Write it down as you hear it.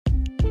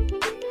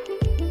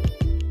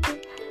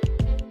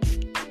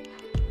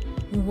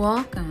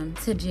Welcome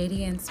to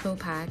JD Inspo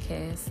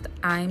Podcast.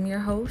 I'm your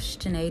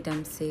host, Janae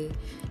Dempsey.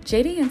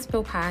 JD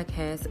Inspo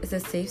Podcast is a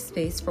safe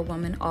space for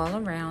women all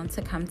around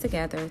to come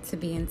together to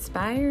be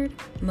inspired,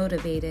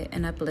 motivated,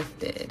 and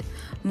uplifted.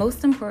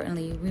 Most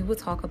importantly, we will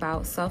talk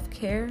about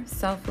self-care,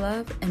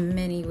 self-love, and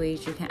many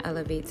ways you can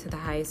elevate to the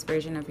highest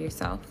version of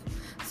yourself.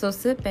 So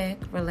sit back,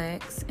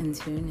 relax, and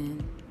tune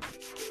in.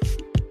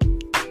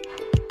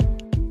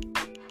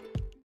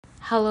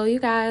 Hello, you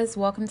guys.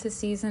 Welcome to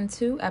Season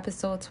 2,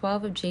 Episode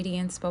 12 of JD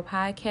Inspo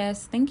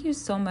Podcast. Thank you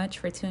so much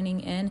for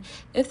tuning in.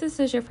 If this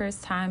is your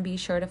first time, be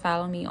sure to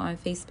follow me on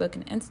Facebook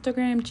and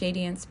Instagram,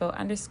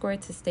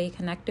 JDInspo_, to stay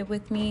connected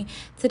with me.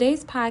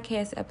 Today's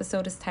podcast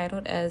episode is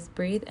titled as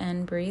Breathe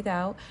In, Breathe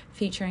Out,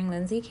 featuring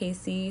Lindsay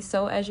Casey.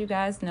 So as you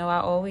guys know, I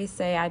always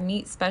say I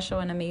meet special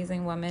and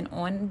amazing women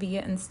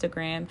via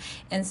Instagram.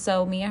 And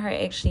so me and her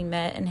actually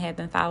met and have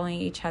been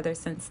following each other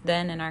since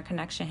then, and our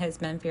connection has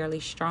been fairly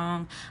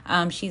strong.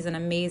 She's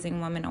an amazing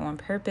woman on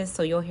purpose,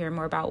 so you'll hear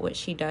more about what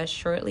she does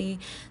shortly.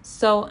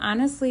 So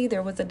honestly,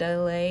 there was a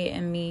delay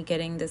in me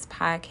getting this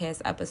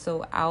podcast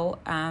episode out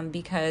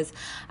because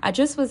I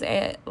just was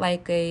at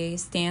like a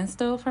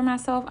standstill for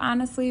myself,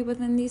 honestly,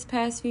 within these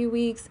past few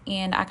weeks,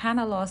 and I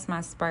kind of lost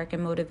my spark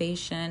and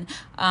motivation.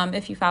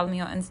 If you follow me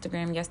on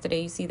Instagram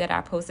yesterday, you see that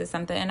I posted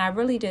something, and I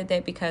really did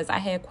that because I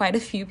had quite a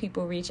few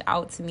people reach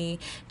out to me,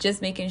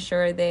 just making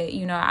sure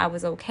that, I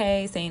was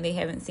okay, saying they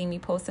haven't seen me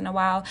post in a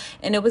while,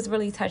 and it was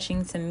really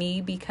touching to me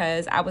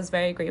because I was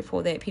very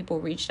grateful that people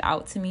reached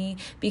out to me,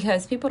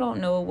 because people don't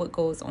know what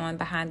goes on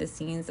behind the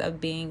scenes of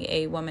being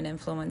a woman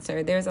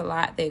influencer. There's a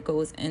lot that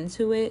goes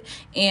into it,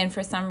 and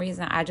for some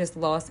reason I just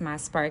lost my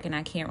spark, and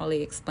I can't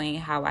really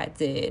explain how I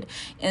did.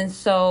 And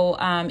so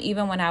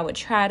even when I would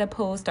try to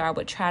post or I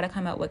would try to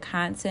come up with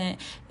content,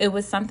 it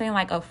was something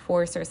like a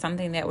force or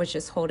something that was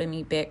just holding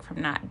me back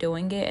from not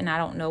doing it, and I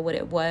don't know what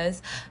it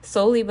was.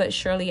 Slowly but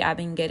surely I've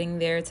been getting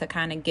there to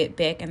kind of get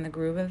back in the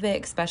groove of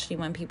it, especially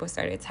when people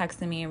started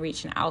texting me and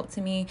reaching out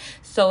to me.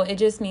 So it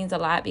just means a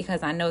lot,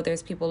 because I know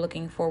there's people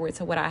looking forward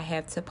to what I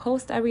have to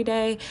post every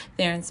day.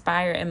 They're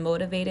inspired and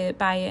motivated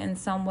by it in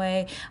some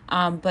way.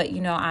 But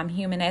I'm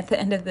human at the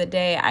end of the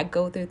day. I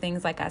go through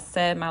things. Like I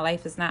said, my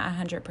life is not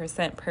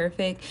 100%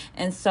 perfect.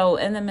 And so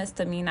in the midst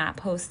of me not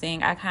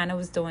posting, I kind of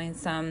was doing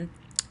some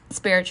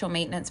spiritual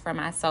maintenance for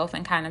myself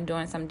and kind of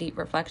doing some deep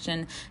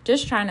reflection,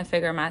 just trying to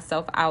figure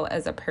myself out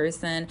as a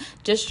person,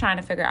 just trying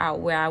to figure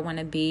out where I want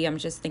to be. I'm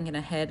just thinking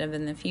ahead of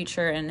in the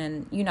future, and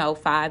in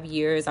 5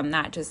 years, I'm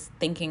not just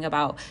thinking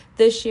about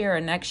this year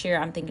or next year.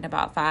 I'm thinking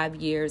about 5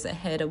 years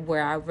ahead of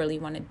where I really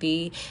want to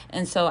be.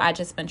 And so I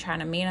just been trying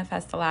to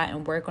manifest a lot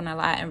and work on a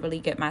lot and really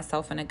get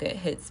myself in a good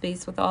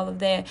headspace with all of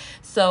that.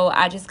 So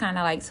I just kind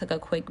of took a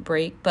quick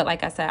break, but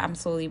like I said, I'm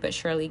slowly but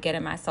surely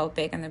getting myself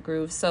back in the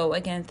groove. So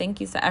again,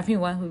 thank you to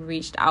everyone who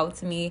reached out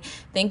to me.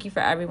 Thank you for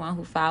everyone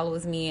who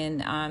follows me,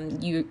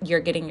 and you're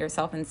getting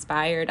yourself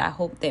inspired. I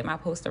hope that my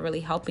posts are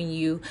really helping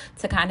you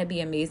to kind of be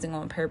amazing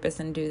on purpose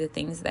and do the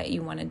things that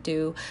you want to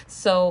do.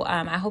 So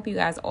I hope you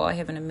guys all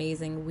have an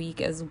amazing week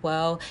as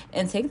well,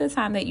 and take the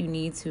time that you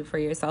need to for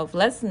yourself.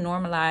 Let's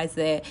normalize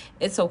that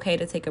it's okay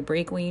to take a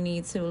break when you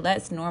need to.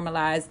 Let's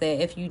normalize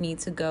that if you need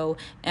to go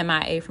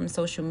MIA from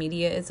social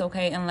media, it's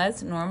okay. And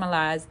let's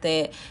normalize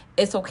that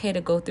it's okay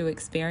to go through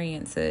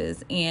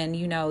experiences, and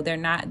they're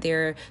not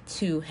there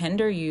to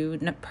hinder you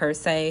per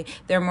se.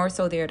 They're more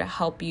so there to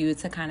help you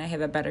to kind of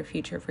have a better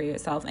future for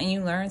yourself, and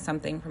you learn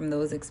something from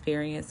those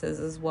experiences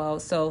as well.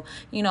 So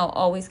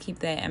always keep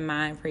that in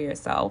mind for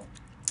yourself.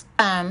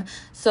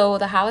 So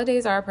the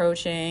holidays are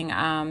approaching,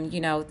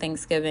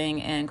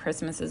 Thanksgiving and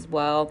Christmas as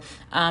well.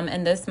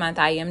 And this month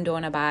I am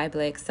doing a Buy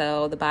Black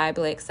sale. The Buy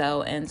Black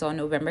sale ends on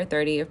November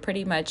 30th.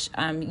 Pretty much,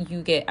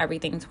 you get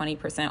everything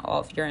 20%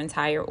 off your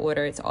entire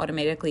order. It's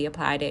automatically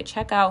applied at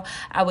checkout.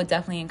 I would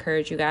definitely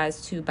encourage you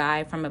guys to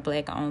buy from a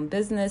Black-owned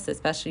business,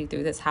 especially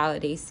through this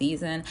holiday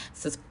season.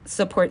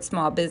 Support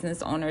small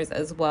business owners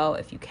as well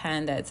if you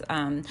can. That's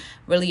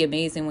really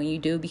amazing when you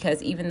do,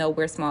 because even though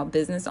we're small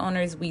business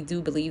owners, we do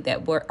believe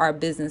that our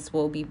business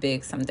will be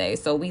big someday.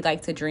 So we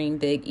like to dream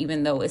big,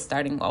 even though it's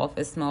starting off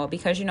as small,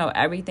 because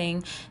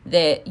everything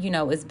that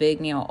is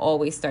big now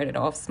always started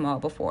off small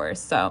before.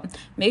 So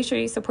make sure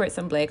you support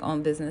some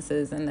Black-owned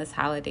businesses in this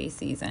holiday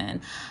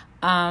season.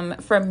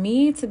 For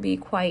me, to be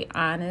quite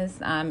honest,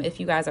 if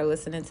you guys are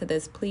listening to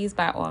this, please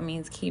by all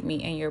means keep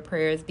me in your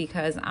prayers,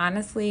 because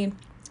honestly,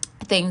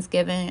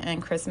 Thanksgiving and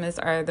Christmas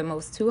are the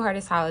most two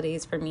hardest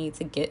holidays for me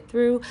to get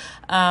through.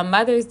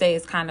 Mother's Day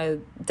is kind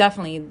of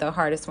definitely the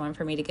hardest one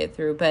for me to get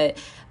through, but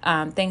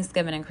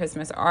Thanksgiving and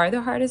Christmas are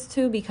the hardest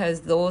too,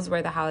 because those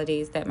were the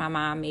holidays that my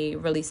mom made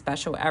really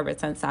special ever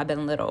since I've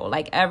been little.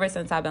 Ever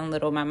since I've been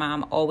little, my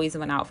mom always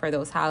went out for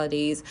those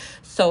holidays.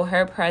 So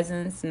her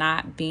presence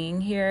not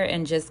being here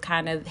and just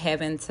kind of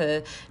having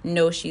to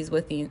know she's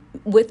with me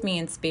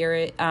in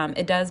spirit,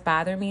 it does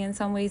bother me in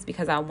some ways,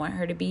 because I want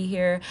her to be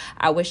here.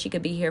 I wish she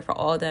could be here for for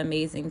all the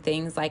amazing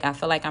things. Like, I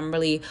feel like I'm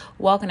really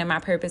walking in my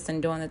purpose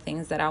and doing the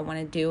things that I want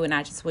to do. And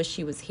I just wish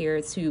she was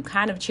here to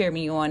kind of cheer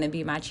me on and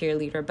be my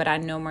cheerleader. But I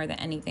know more than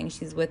anything,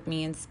 she's with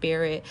me in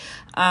spirit.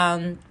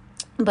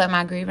 But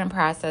my grieving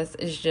process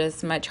is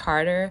just much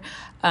harder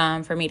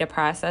for me to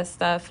process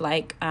stuff.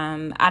 Like,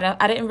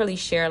 I didn't really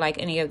share like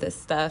any of this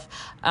stuff,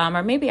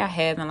 or maybe I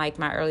have in like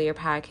my earlier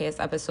podcast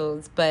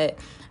episodes, but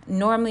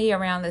normally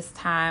around this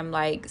time,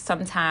 like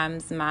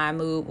sometimes my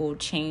mood will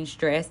change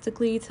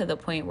drastically to the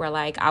point where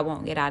like I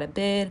won't get out of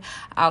bed.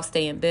 I'll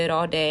stay in bed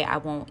all day. I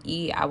won't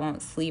eat. I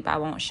won't sleep. I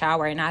won't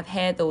shower. And I've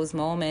had those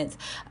moments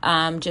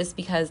just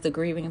because the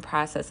grieving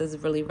process is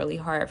really, really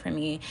hard for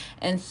me.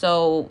 And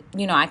so,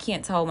 I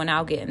can't tell when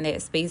I'll get in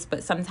that space,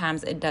 but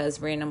sometimes it does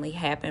randomly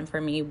happen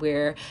for me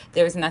where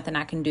there's nothing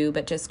I can do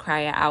but just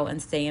cry it out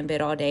and stay in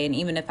bed all day. And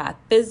even if I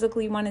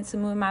physically wanted to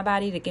move my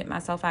body to get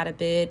myself out of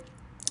bed,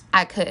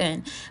 I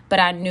couldn't.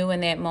 But I knew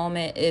in that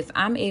moment, if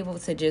I'm able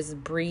to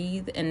just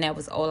breathe and that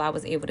was all I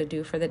was able to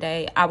do for the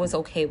day, I was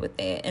okay with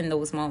that in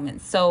those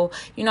moments. So,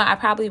 I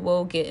probably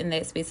will get in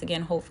that space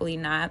again, hopefully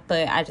not.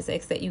 But I just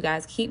ask that you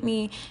guys keep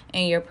me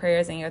in your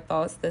prayers and your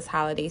thoughts this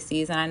holiday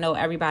season. I know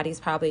everybody's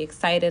probably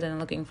excited and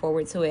looking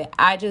forward to it.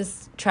 I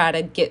just try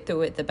to get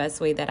through it the best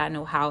way that I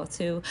know how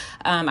to.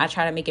 I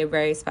try to make it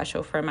very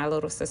special for my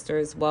little sister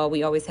as well.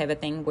 We always have a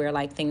thing where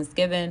like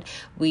Thanksgiving,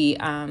 we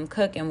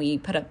cook and we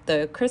put up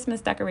the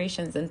Christmas decorations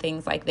and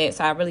things like that.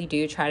 So I really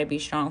do try to be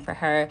strong for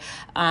her.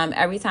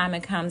 Every time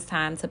it comes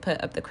time to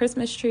put up the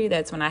Christmas tree,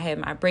 that's when I have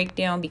my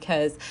breakdown,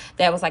 because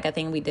that was like a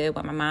thing we did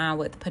with my mom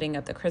with putting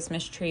up the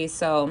Christmas tree.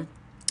 So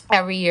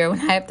every year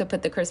when I have to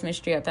put the Christmas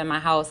tree up in my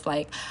house,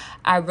 like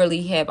I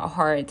really have a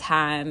hard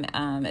time.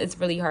 It's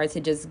really hard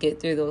to just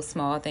get through those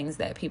small things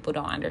that people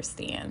don't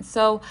understand.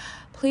 So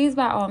please,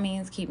 by all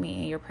means, keep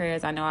me in your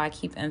prayers. I know I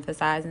keep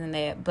emphasizing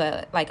that,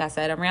 but like I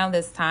said, around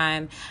this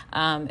time,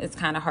 it's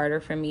kind of harder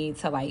for me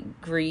to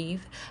like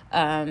grieve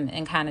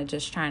and kind of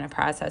just trying to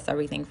process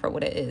everything for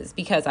what it is,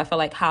 because I feel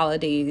like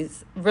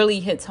holidays really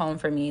hits home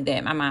for me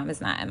that my mom is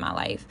not in my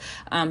life,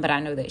 but I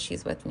know that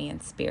she's with me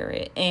in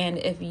spirit. And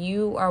if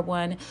you are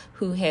one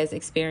who has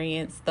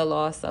experienced the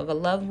loss of a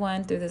loved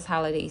one through this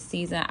holiday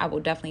season, I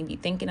will definitely be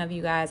thinking of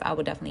you guys. I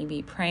will definitely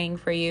be praying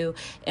for you.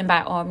 And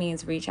by all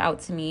means, reach out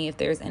to me if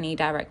there's any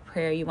direct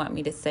prayer you want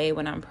me to say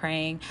when I'm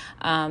praying,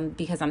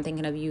 because I'm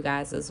thinking of you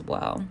guys as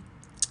well.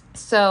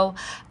 So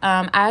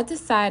I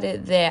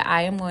decided that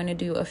I am going to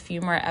do a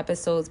few more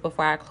episodes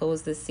before I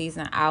close this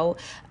season out,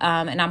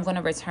 and I'm going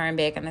to return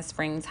back in the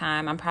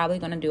springtime. I'm probably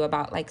going to do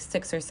about like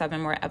 6 or 7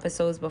 more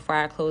episodes before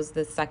I close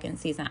this second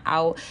season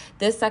out.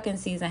 This second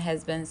season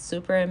has been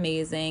super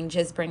amazing,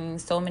 just bringing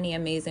so many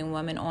amazing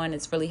women on.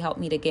 It's really helped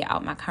me to get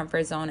out my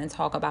comfort zone and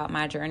talk about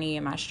my journey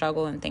and my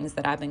struggle and things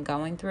that I've been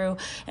going through.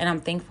 And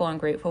I'm thankful and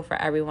grateful for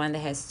everyone that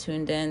has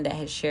tuned in, that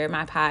has shared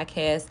my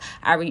podcast.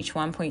 I reached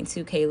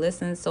 1.2K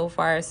listens so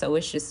far, so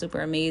it's just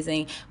super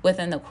amazing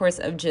within the course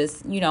of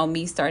just,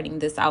 me starting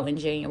this out in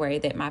January,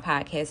 that my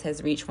podcast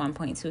has reached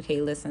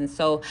 1.2K listens.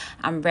 So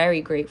I'm very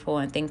grateful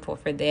and thankful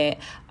for that.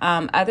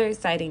 Other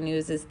exciting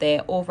news is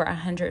that over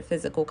 100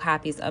 physical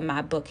copies of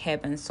my book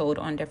have been sold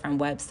on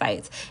different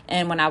websites.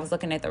 And when I was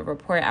looking at the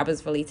report, I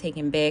was really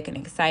taken back and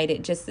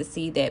excited just to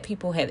see that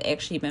people have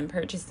actually been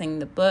purchasing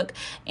the book.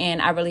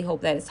 And I really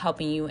hope that it's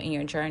helping you in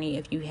your journey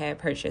if you have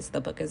purchased the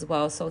book as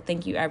well. So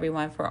thank you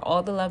everyone for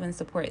all the love and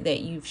support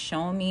that you've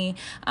shown me,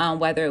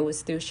 whether it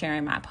was through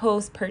sharing my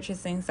post,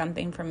 purchasing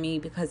something from me,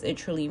 because it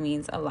truly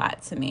means a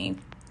lot to me.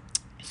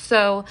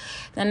 So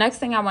the next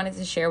thing I wanted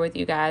to share with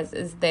you guys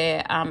is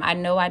that I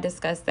know I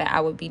discussed that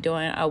I would be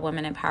doing a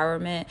women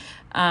empowerment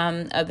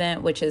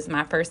event, which is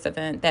my first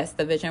event. That's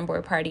the Vision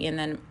Board Party, and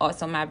then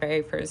also my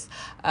very first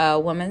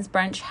women's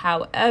brunch.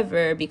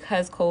 However,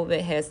 because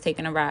COVID has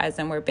taken a rise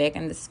and we're back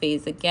in this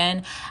phase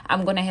again,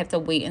 I'm going to have to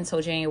wait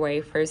until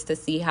January 1st to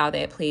see how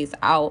that plays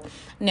out.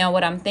 Now,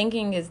 what I'm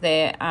thinking is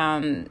that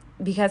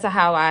because of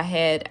how I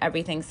had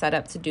everything set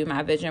up to do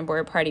my vision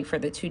board party for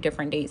the 2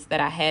 different dates that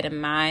I had in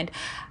mind,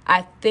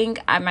 I think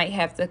I might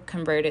have to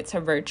convert it to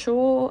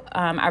virtual.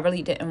 I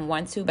really didn't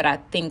want to, but I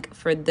think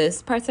for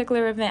this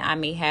particular event, I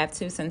may have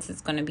to, since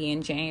it's going to be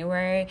in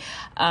January,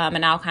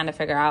 and I'll kind of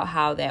figure out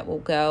how that will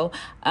go.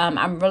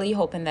 I'm really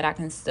hoping that I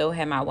can still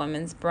have my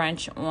women's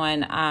brunch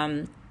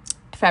on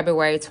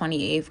February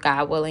 28th,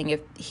 God willing,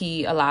 if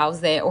he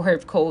allows that, or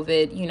if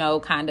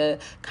COVID, kind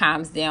of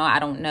calms down. I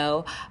don't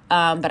know.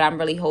 But I'm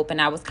really hoping.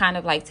 I was kind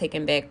of like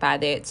taken back by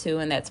that too.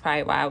 And that's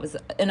probably why I was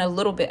in a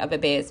little bit of a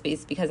bad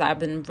space, because I've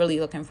been really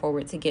looking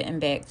forward to getting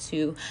back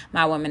to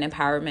my women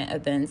empowerment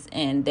events.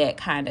 And that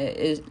kind of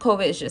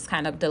COVID is just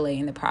kind of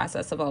delaying the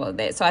process of all of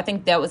that. So I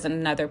think that was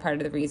another part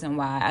of the reason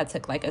why I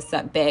took like a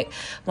step back,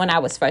 when I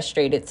was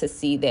frustrated to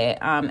see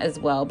that as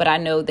well. But I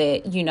know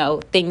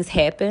that, things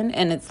happen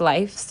and it's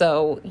life.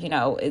 So,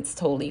 it's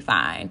totally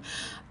fine.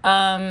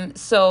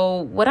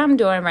 So what I'm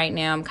doing right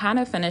now, I'm kind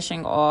of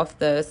finishing off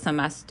the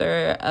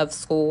semester of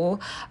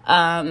school.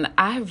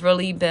 I've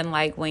really been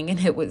like winging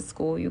it with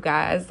school, you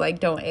guys. Like,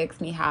 don't ask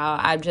me how.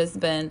 I've just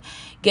been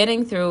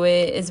getting through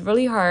it. It's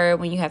really hard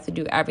when you have to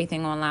do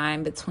everything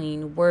online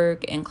between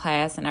work and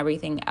class and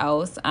everything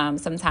else.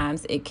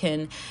 Sometimes it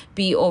can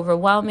be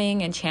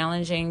overwhelming and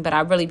challenging, but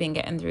I've really been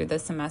getting through the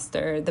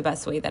semester the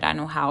best way that I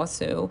know how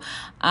to.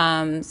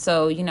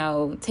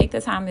 So, take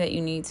the time that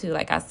you need to,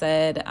 like I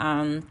said,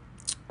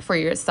 for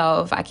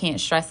yourself. I can't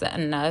stress it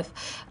enough,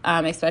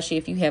 especially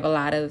if you have a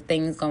lot of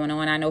things going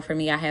on. I know for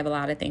me, I have a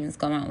lot of things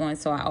going on,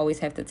 so I always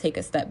have to take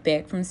a step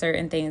back from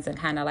certain things and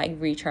kind of like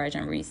recharge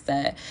and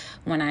reset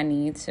when I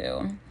need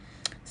to.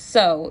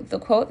 So, the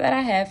quote that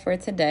I have for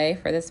today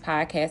for this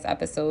podcast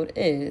episode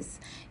is: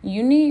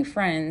 "You need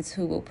friends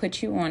who will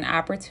put you on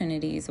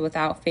opportunities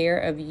without fear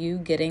of you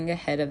getting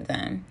ahead of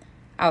them."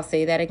 I'll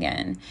say that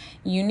again.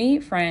 You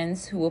need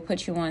friends who will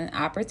put you on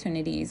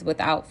opportunities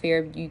without fear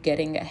of you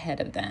getting ahead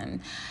of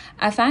them.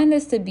 I find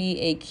this to be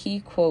a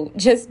key quote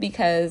just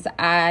because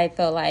I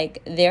feel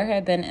like there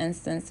have been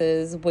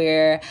instances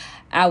where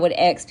I would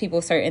ask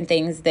people certain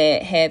things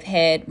that have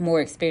had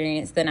more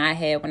experience than I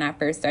had when I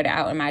first started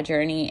out in my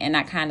journey. And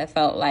I kind of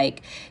felt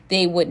like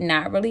they would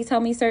not really tell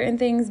me certain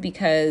things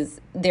because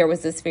there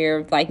was this fear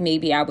of like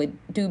maybe I would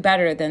do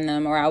better than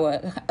them or I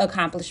would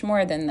accomplish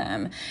more than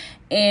them.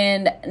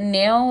 And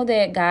now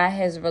that God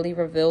has really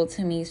revealed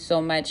to me so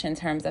much in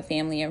terms of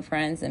family and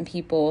friends and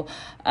people,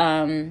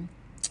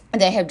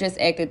 that have just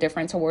acted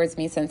different towards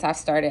me since I've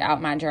started out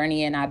my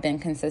journey and I've been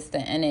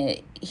consistent in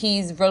it.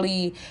 He's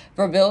really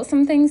revealed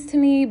some things to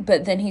me,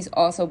 but then he's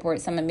also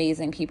brought some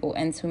amazing people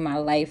into my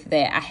life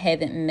that I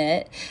haven't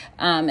met.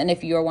 And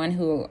if you're one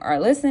who are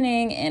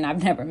listening and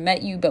I've never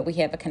met you, but we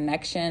have a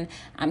connection,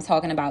 I'm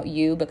talking about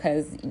you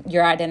because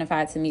you're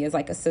identified to me as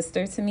like a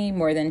sister to me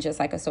more than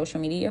just like a social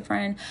media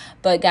friend.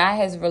 But God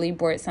has really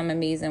brought some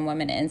amazing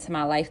women into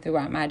my life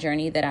throughout my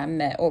journey that I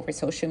met over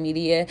social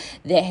media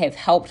that have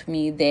helped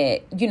me,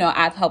 that,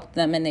 I've helped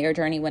them in their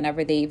journey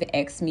whenever they've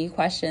asked me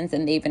questions,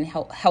 and they've been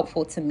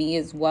helpful to me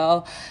as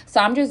well. So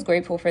I'm just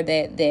grateful for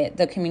that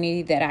the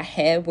community that I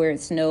have, where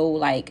it's no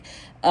like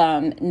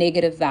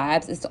negative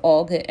vibes. It's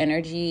all good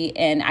energy,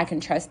 and I can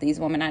trust these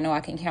women. I know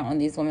I can count on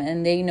these women,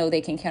 and they know they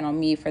can count on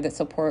me for the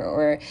support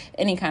or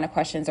any kind of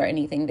questions or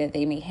anything that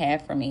they may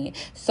have for me.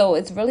 So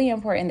it's really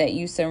important that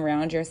you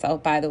surround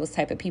yourself by those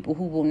type of people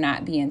who will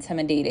not be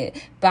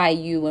intimidated by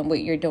you and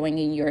what you're doing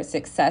in your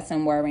success,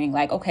 and worrying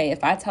like, okay,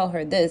 if I tell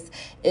her this,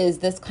 is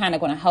this kind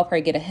of going to help her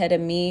get ahead of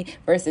me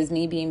versus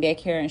me being back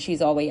here and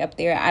she's all the way up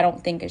there? I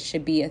don't think it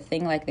should be a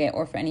thing like that,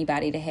 or for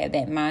anybody to have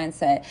that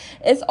mindset.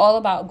 It's all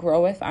about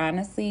growth,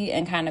 honestly,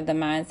 and kind of the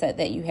mindset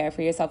that you have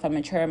for yourself, a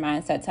mature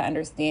mindset to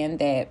understand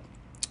that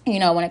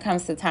when it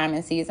comes to time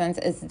and seasons,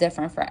 it's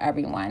different for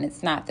everyone.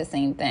 It's not the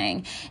same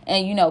thing.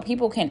 And,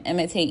 people can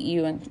imitate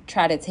you and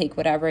try to take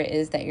whatever it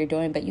is that you're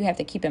doing, but you have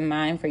to keep in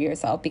mind for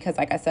yourself, because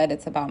like I said,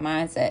 it's about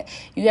mindset.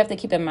 You have to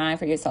keep in mind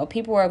for yourself.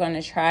 People are going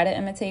to try to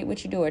imitate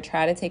what you do or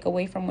try to take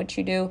away from what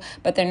you do,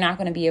 but they're not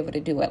going to be able to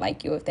do it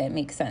like you, if that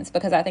makes sense.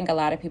 Because I think a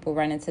lot of people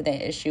run into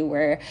that issue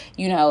where,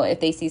 if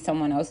they see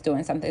someone else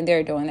doing something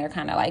they're doing, they're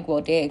kind of like,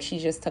 well, dag, she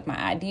just took my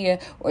idea,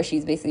 or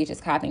she's basically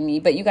just copying me.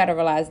 But you got to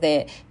realize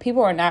that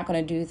people are not going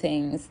to do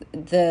things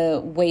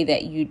the way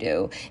that you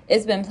do.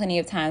 It's been plenty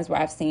of times where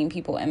I've seen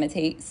people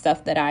imitate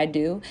stuff that I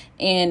do,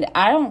 and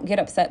I don't get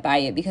upset by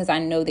it because I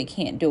know they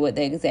can't do it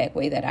the exact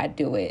way that I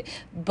do it.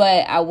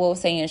 But I will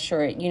say, in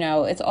short,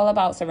 it's all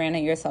about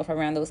surrounding yourself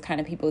around those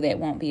kind of people that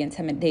won't be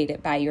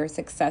intimidated by your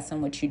success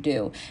and what you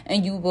do.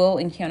 And you will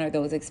encounter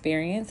those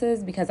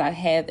experiences, because I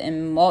have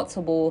in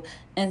multiple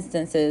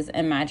instances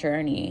in my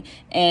journey,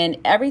 and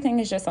everything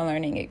is just a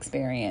learning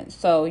experience.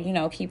 So,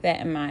 keep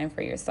that in mind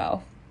for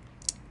yourself.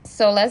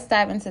 So let's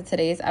dive into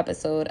today's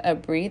episode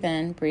of Breathe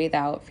In, Breathe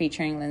Out,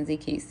 featuring Lindsay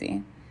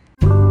Casey.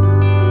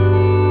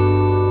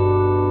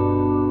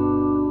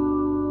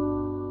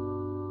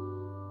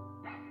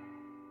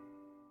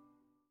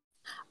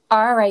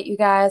 All right, you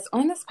guys,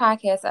 on this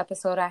podcast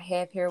episode, I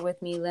have here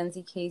with me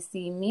Lindsay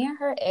Casey. Me and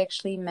her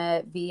actually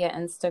met via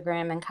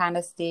Instagram and kind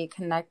of stayed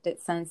connected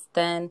since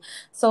then.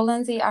 So,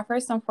 Lindsay, I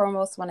first and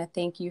foremost want to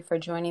thank you for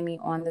joining me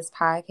on this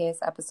podcast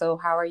episode.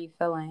 How are you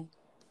feeling?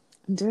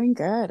 I'm doing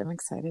good. I'm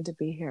excited to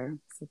be here.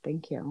 So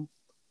thank you.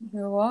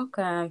 You're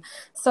welcome.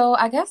 So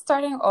I guess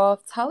starting off,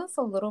 tell us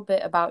a little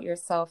bit about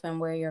yourself and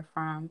where you're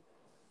from.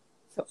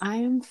 So I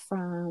am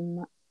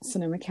from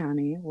Sonoma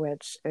County,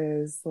 which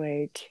is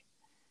like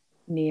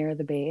near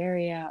the Bay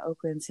Area,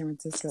 Oakland, San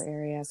Francisco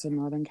area, so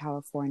Northern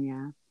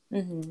California.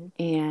 Mm-hmm.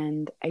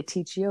 And I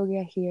teach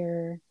yoga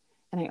here,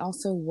 and I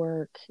also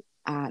work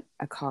at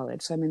a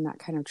college. So I'm in that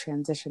kind of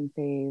transition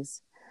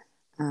phase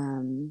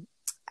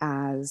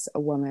as a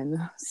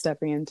woman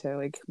stepping into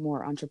like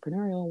more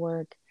entrepreneurial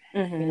work.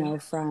 Mm-hmm.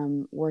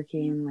 From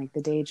working like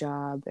the day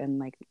job and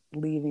like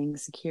leaving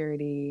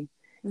security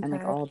and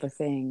like Okay. all the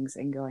things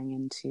and going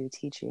into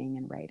teaching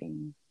and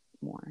writing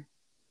more.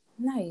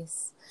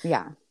 Nice.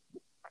 Yeah.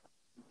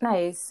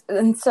 Nice.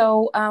 And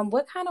so,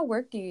 what kind of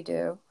work do you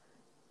do?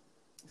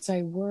 So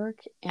I work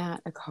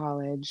at a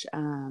college.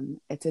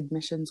 It's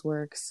admissions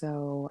work,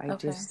 so I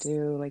Okay. just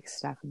do like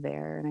stuff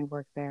there, and I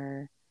work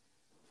there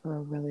for a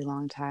really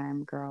long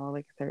time, girl,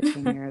 like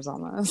 13 years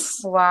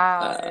almost.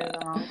 Wow, that is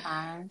a long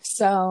time.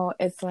 So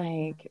it's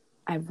like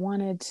I've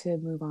wanted to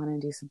move on and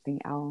do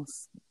something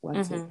else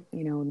once it,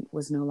 Mm-hmm.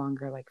 was no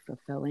longer like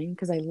fulfilling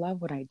because I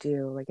love what I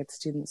do. Like it's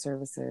student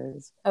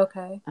services.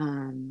 Okay.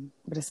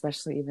 But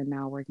especially even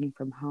now working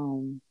from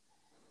home,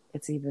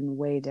 it's even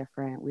way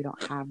different. We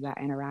don't have that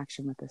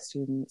interaction with the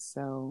students,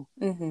 so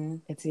Mm-hmm.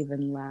 it's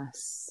even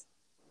less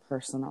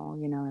personal,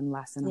 and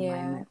less in Yeah.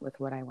 alignment with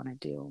what I want to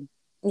do.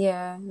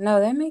 Yeah, no,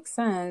 that makes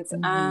sense.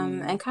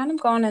 Mm-hmm. And kind of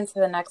going into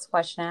the next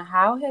question,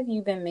 how have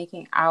you been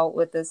making out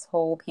with this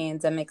whole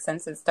pandemic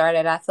since it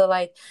started? I feel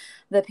like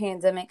the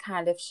pandemic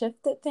kind of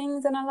shifted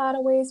things in a lot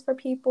of ways for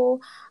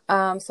people.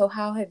 So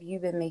how have you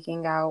been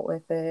making out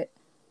with it?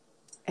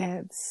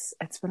 It's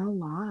been a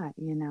lot,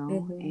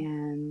 Mm-hmm.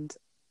 and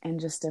in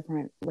just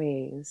different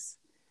ways.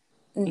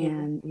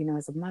 Mm-hmm. And,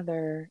 as a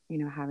mother,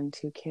 having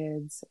two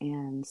kids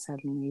and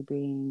suddenly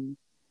being,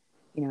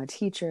 a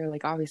teacher,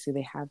 like obviously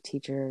they have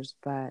teachers,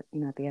 but,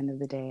 at the end of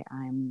the day,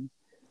 I'm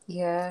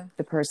Yeah.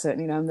 the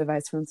person, I'm the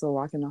vice principal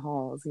walking the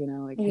halls,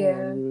 like, hey,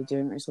 are Yeah. you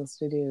doing what you're supposed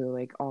to do?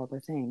 Like all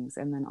the things.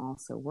 And then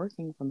also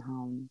working from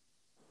home,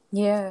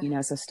 Yeah.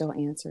 so still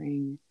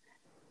answering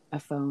a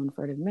phone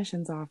for an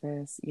admissions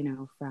office,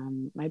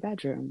 from my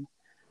bedroom.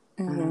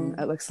 Mm-hmm.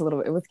 It looks a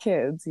little bit with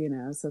kids,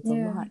 so it's a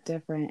Yeah. lot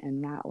different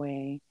in that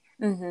way.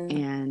 Mm-hmm.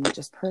 And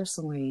just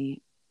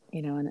personally,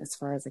 and as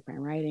far as like my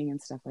writing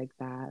and stuff like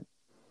that,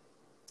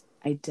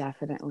 I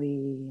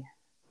definitely,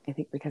 I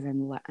think because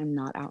I'm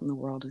not out in the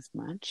world as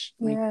much,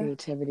 my Yeah.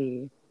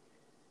 creativity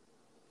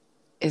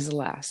is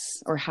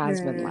less or has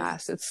been Mm.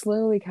 less. It's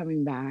slowly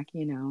coming back, I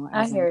as I'm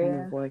kind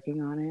hear of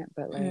working on it.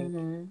 But you. like,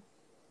 Mm-hmm.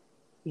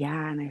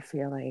 yeah, and I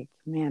feel like,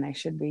 man, I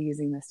should be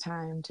using this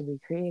time to be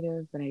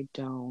creative, but I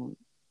don't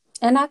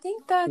And I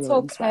think that's feel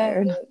okay.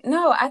 inspired.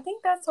 No, I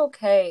think that's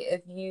okay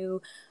if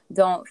you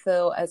don't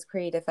feel as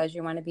creative as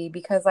you want to be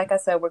because, like I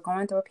said, we're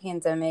going through a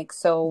pandemic.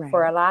 So,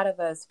 for a Right. lot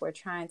of us, we're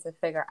trying to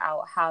figure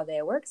out how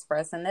that works for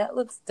us. And that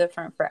looks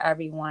different for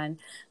everyone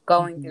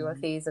going through a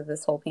Mm-hmm. phase of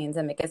this whole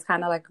pandemic. It's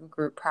kind of like a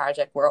group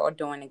project we're all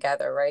doing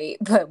together, right?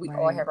 But we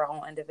all Right. have our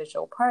own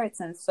individual parts.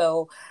 And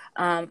so,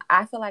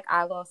 I feel like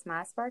I lost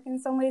my spark in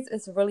some ways.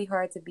 It's really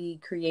hard to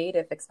be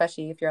creative,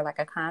 especially if you're like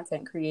a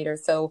content creator.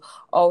 So,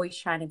 always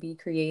trying to be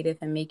creative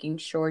and making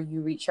sure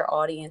you reach your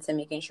audience and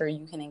making sure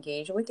you can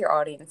engage with your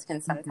audience can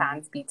Mm-hmm.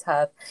 sometimes be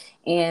tough.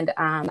 And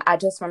I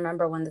just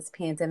remember when this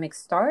pandemic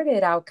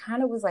started, I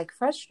kind of was like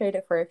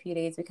frustrated for a few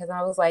days because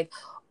I was like,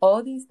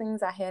 all these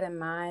things I had in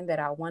mind that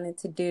I wanted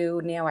to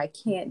do, now I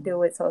can't Mm-hmm.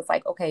 do it. So it's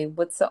like, okay,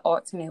 what's the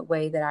alternate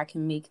way that I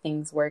can make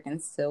things work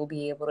and still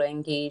be able to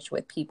engage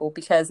with people?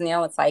 Because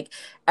now it's like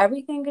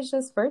everything is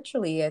just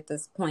virtually at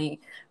this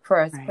point for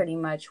us Right. pretty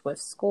much with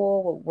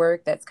school, with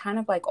work. That's kind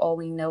of like all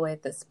we know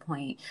at this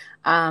point.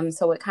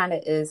 So it kind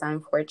of is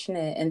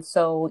unfortunate. And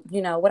so,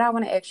 what I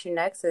want to ask you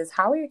next is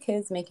how are your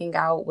kids making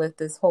out with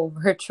this whole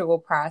virtual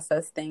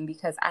process thing?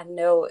 Because I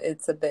know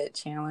it's a bit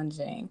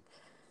challenging.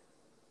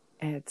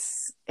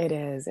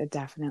 It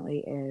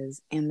definitely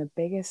is. And the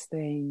biggest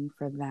thing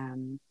for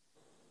them,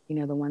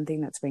 the one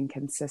thing that's been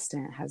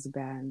consistent has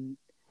been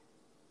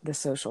the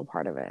social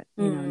part of it,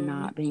 Mm,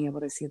 not being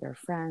able to see their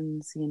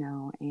friends,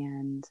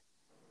 and,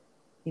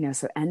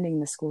 so ending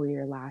the school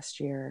year last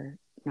year,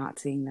 not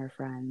seeing their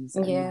friends,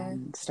 and yeah.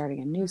 then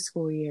starting a new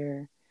school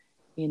year,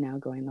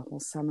 going the whole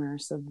summer.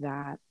 So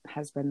that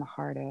has been the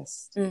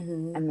hardest.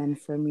 Mm-hmm. And then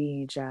for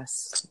me,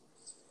 just,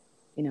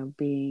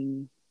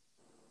 being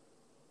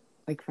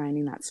like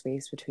finding that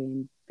space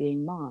between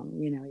being mom,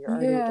 you're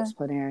already a Yeah.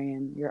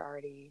 disciplinarian, you're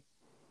already,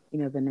 the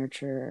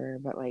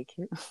nurturer, but like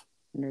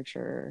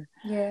nurturer.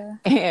 Yeah.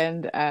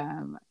 And,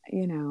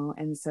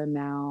 and so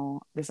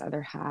now this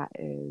other hat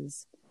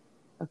is,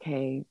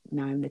 okay,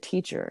 now I'm the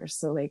teacher.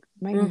 So like,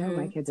 my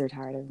Mm-hmm. kids are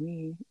tired of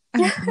me.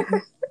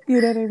 You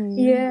know what I mean? Like,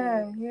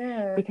 Yeah.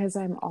 Yeah. because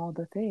I'm all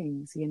the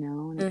things,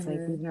 and it's like,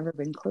 Mm-hmm. we've never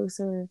been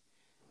closer.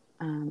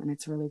 And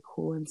it's really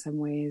cool in some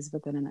ways,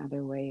 but then in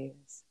other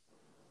ways,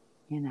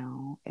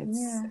 Yeah.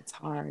 it's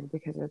hard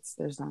because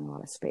there's not a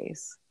lot of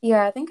space.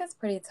 Yeah, I think it's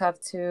pretty tough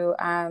too.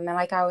 And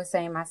like I was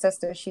saying, my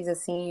sister, she's a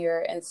senior,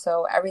 and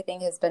so everything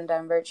has been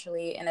done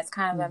virtually. And it's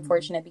kind of Mm-hmm.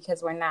 unfortunate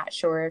because we're not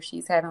sure if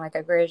she's having like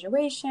a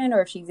graduation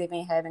or if she's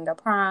even having a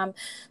prom.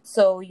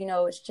 So,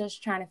 it's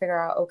just trying to figure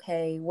out,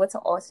 okay, what's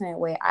an alternate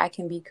way I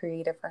can be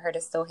creative for her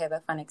to still have a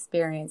fun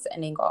experience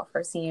ending off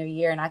her senior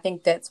year. And I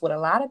think that's what a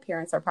lot of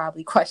parents are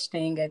probably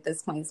questioning at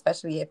this point,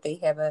 especially if they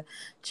have a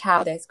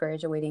child that's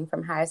graduating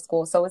from high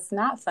school. So it's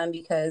not fun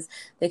because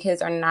the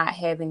kids are not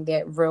having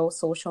that real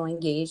social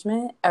engagement.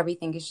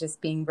 Everything is just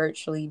being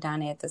virtually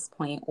done at this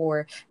point,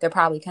 or they're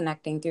probably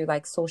connecting through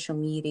like social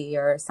media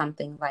or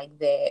something like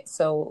that.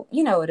 So,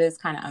 it is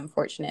kind of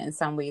unfortunate in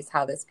some ways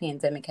how this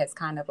pandemic has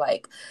kind of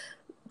like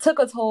took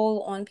a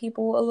toll on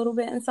people a little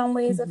bit in some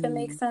ways, if it Mm-hmm.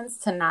 makes sense,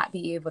 to not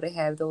be able to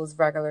have those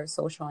regular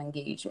social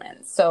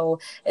engagements. So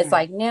it's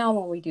Right. like now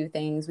when we do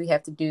things, we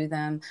have to do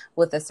them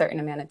with a certain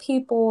amount of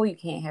people. You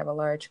can't have a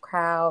large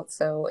crowd.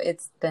 So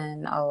it's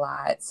been a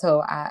lot.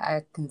 So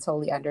I can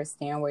totally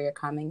understand where you're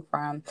coming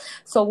from.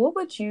 So what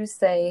would you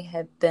say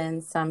have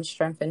been some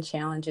strength and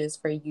challenges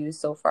for you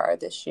so far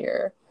this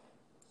year?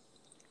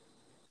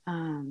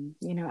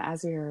 You know,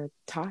 as you're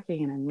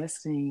talking and I'm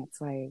listening,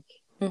 it's like,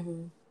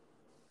 Mm-hmm.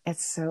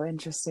 it's so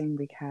interesting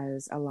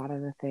because a lot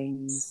of the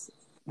things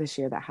this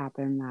year that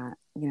happened that,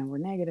 you know, were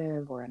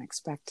negative or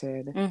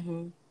unexpected,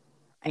 Mm-hmm.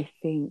 I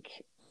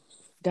think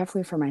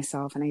definitely for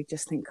myself, and I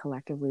just think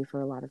collectively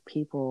for a lot of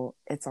people,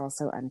 it's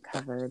also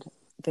uncovered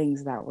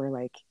things that were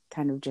like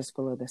kind of just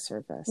below the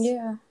surface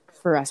Yeah.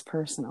 for us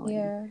personally.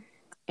 Yeah.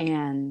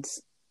 And,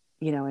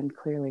 you know, and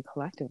clearly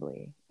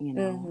collectively, you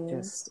know, Mm-hmm.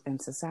 just in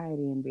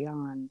society and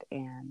beyond.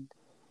 And,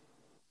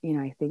 you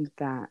know, I think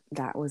that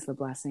that was the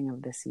blessing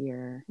of this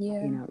year,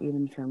 Yeah. you know,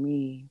 even for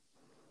me,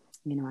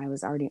 you know, I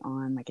was already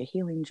on like a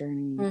healing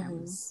journey. I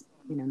Mm-hmm. was,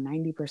 you know,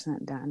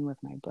 90% done with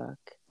my book.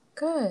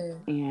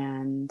 Good.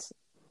 And,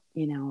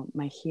 you know,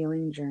 my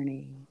healing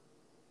journey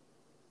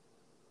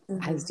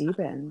has Mm-hmm.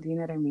 deepened. You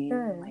know what I mean?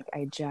 Good. Like,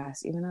 I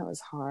just, even though it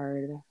was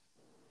hard,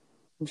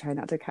 I'm trying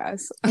not to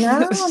cuss.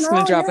 No, Just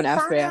gonna no, drop you're an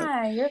F bomb.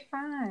 fine. You're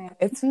fine.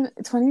 It's been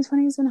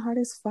 2020 has been hard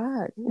as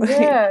fuck. Like,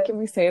 Yeah. can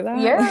we say that?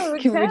 Yeah, Like, we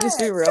can we just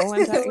be can. real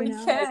one time? You We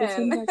know, like it's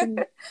been can. fucking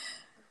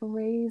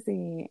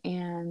crazy.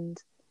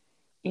 And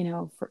you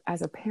know, for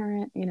as a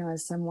parent, you know,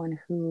 as someone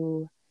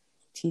who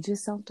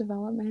teaches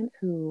self-development,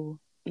 who,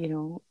 you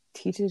know,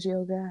 teaches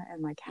yoga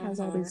and like has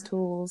all these Mm-hmm.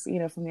 tools, you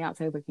know, from the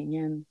outside looking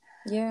in,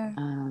 Yeah.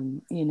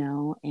 you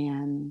know,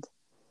 and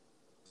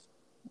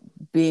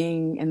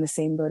being in the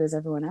same boat as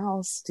everyone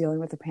else, dealing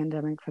with the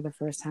pandemic for the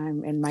first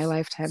time in my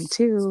lifetime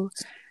too,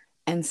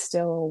 and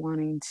still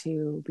wanting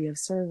to be of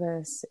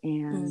service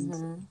and,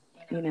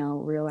 Mm-hmm. you know,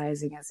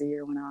 realizing as the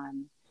year went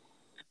on,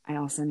 I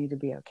also need to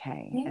be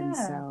okay. And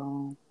Yeah.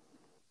 so,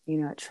 you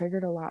know, it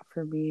triggered a lot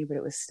for me, but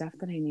it was stuff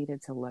that I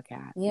needed to look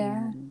at.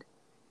 Yeah. And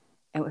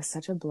it was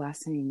such a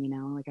blessing, you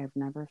know, like I've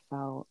never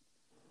felt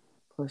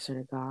closer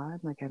to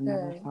God. Like I've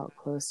never Good. felt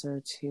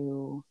closer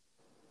to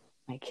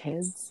my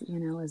kids, you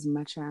know, as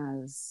much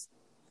as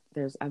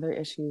there's other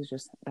issues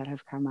just that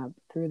have come up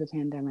through the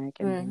pandemic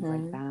and things like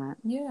Mm-hmm. that.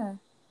 Yeah.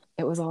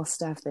 It was all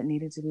stuff that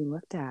needed to be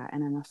looked at.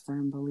 And I'm a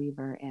firm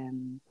believer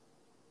in,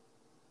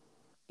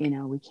 you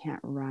know, we can't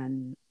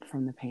run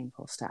from the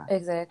painful stuff.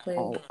 Exactly.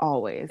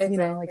 Always, you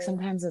know, like Exactly.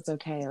 sometimes it's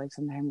okay. Like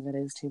sometimes it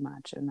is too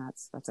much and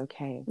that's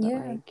okay. But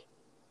Yeah. like,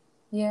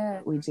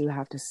 Yeah. we do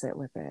have to sit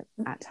with it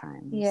at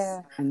times.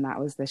 Yeah. And that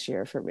was this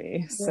year for me.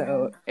 Yeah.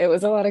 So it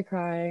was a lot of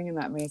crying, and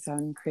that may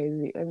sound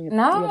crazy. I mean, you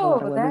have a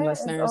lot of No, women that is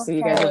listeners, so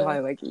you guys are okay.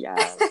 probably like,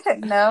 yes,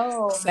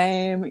 No.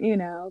 same, you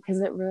know,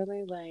 because it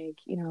really, like,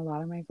 you know, a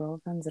lot of my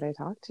girlfriends that I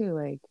talk to,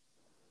 like,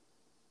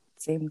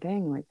 same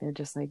thing. Like, they're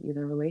just like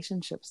either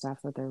relationship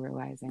stuff that they're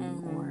realizing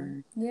Mm-hmm.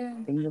 or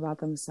Yeah. things about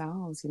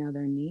themselves, you know,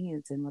 their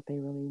needs and what they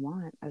really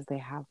want as they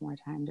have more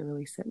time to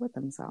really sit with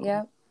themselves.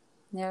 Yep.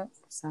 Yep.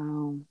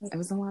 So it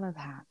was a lot of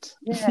that.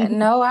 Yeah.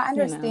 No, I You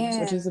know, which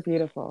understand. is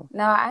beautiful.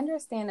 No, I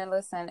understand, and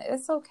listen,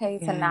 it's okay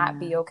to not Yeah.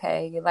 be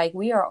okay. Like,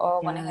 we are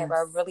all going to have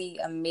our Yes. really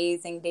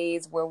amazing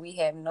days where we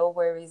have no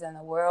worries in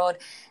the world.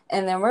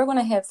 And then we're going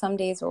to have some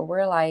days where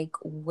we're like,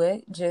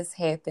 what just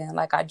happened?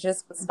 Like, I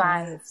just was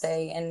fine this Yes.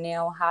 day, and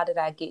now how did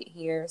I get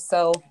here?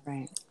 So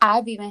Right.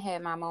 I've even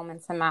had my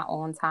moments in my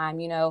own time.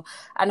 You know,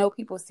 I know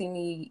people see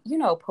me, you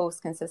know,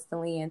 post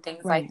consistently and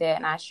things like Right. that,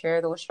 and I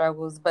share those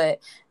struggles. But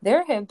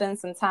there have been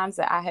some times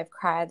that I have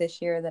cried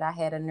this year, that I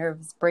had a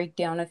nervous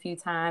breakdown a few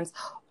times,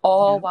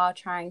 all Yep. while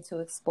trying to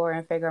explore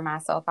and figure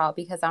myself out,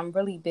 because I'm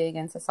really big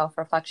into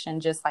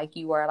self-reflection, just like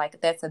you are. Like,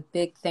 that's a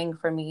big thing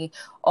for me.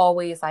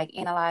 Always like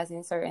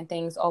analyzing certain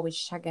things, always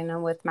checking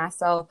in with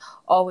myself,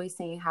 always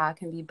seeing how I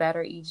can be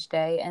better each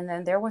day. And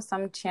then there were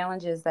some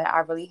challenges that I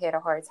really had a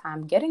hard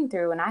time getting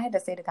through. And I had to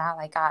say to God,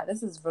 like, God,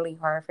 this is really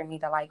hard for me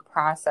to like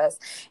process.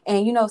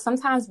 And, you know,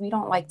 sometimes we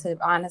don't like to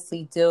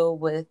honestly deal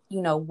with,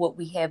 you know, what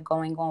we have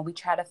going on. We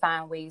try to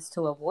find ways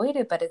to avoid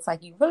it, but it's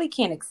like you really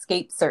can't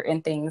escape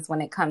certain things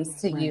when it comes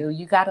to Right. you.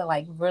 You got to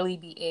like really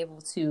be able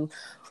to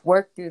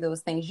work through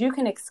those things. You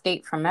can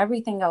escape from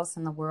everything else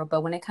in the world,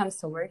 but when it comes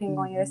to working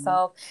on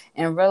yourself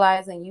and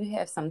realizing you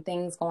have some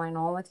things going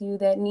on with you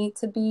that need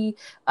to be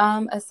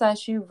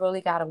assessed, you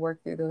really got to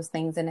work through those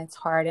things, and it's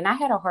hard. And I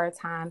had a hard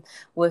time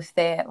with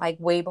that, like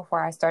way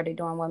before I started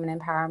doing women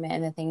empowerment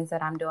and the things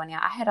that I'm doing now.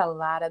 I had a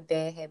lot of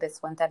bad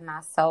habits within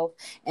myself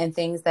and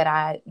things that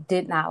I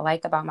did not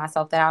like about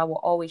myself that I will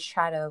always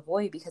try to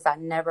avoid because I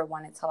never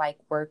wanted to like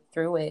work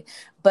through it.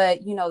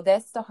 But, you know,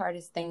 that's the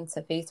hardest thing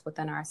to face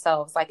within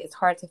ourselves. Like, it's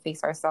hard to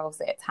face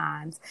ourselves at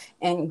times.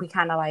 And we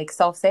kind of like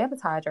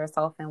self-sabotage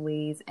ourselves in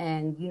ways.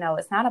 And, you know,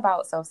 it's not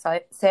about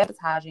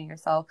self-sabotaging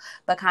yourself,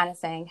 but kind of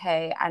saying,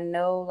 hey, I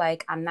know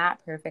like I'm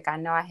not perfect. I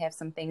know I have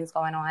some things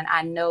going on.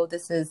 I know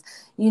this is,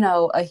 you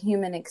know, a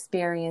human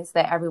experience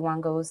that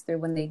everyone goes through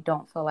when they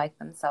don't feel like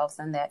themselves,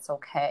 and that's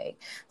okay.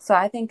 So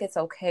I think it's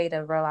okay to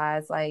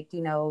realize, like,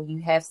 you know,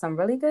 you have some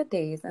really good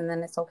days, and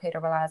then it's okay to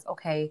realize,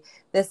 okay,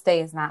 this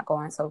day is not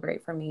going so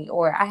great for me,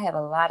 or I have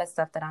a lot of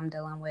stuff that I'm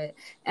dealing with,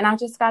 and I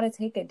just got to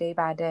take it day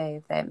by day,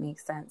 if that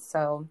makes sense.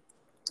 So,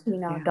 you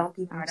know, Yeah, don't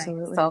be hard on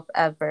absolutely. yourself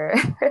ever.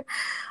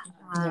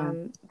 Yeah.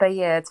 But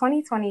yeah,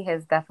 2020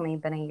 has definitely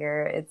been a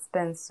year. It's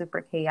been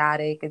super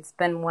chaotic. It's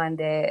been one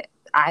that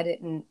I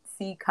didn't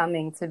see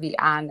coming, to be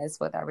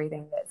honest, with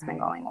everything that's been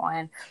Right. going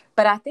on.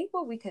 But I think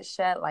what we could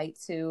shed light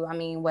to, I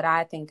mean, what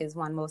I think is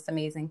one most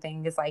amazing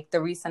thing is like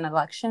the recent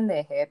election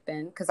that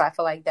happened, because I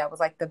feel like that was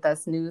like the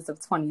best news of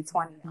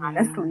 2020, Yeah.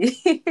 honestly.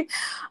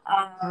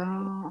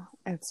 Girl,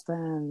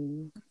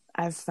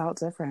 I've felt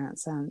different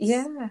since.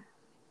 Yeah.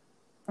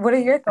 What are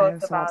your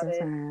thoughts I've felt about it?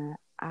 different.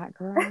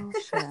 Girl,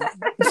 shit.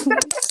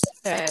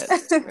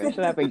 Shit. Where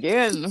should I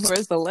begin?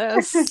 Where's the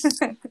list?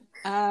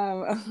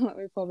 Let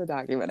me pull the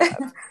document up.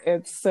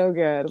 It's so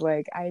good.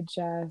 Like,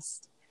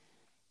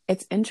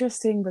 it's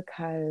interesting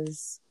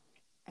because,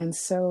 and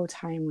so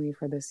timely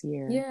for this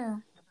year. Yeah.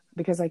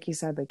 Because, like you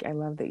said, like, I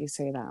love that you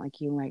say that.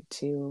 Like, you like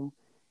to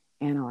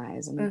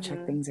analyze and like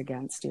check things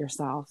against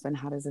yourself, and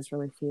how does this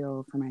really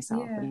feel for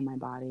myself and in my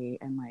body,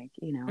 and like,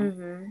 you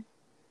know,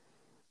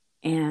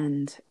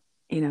 and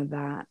you know,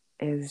 that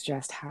is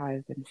just how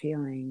I've been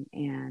feeling.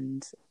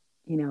 And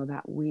you know,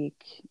 that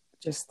week,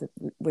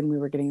 when we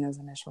were getting those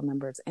initial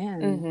numbers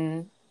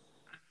in,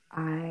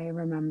 I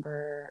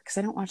remember, because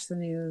I don't watch the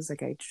news,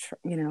 like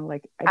you know,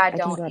 like I can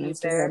don't go on either.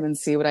 Instagram and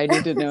see what I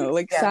need to know.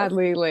 Like, Yeah.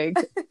 sadly, like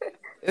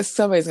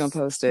somebody's gonna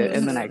post it,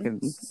 and then I can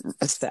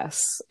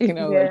assess, you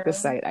know, like the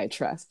site I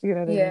trust, you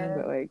know what I mean?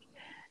 But like,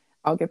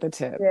 I'll get the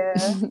tip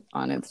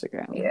on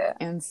Instagram.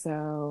 And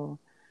so,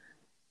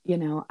 you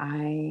know,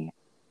 I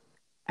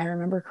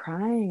remember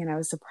crying, and I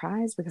was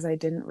surprised because I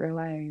didn't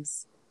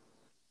realize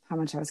how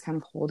much I was kind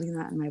of holding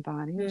that in my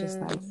body, just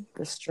like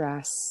the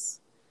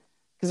stress,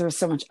 because there was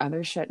so much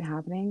other shit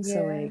happening.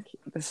 So like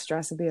the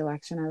stress of the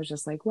election, I was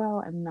just like,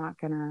 well,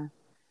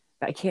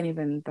 I can't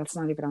even, that's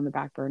not even on the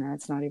back burner.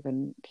 It's not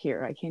even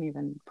here. I can't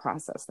even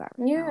process that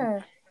right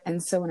now.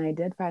 And so when I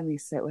did finally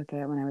sit with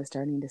it, when I was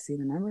starting to see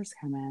the numbers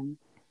come in,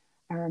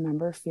 I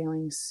remember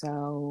feeling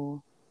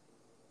so,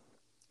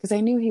 because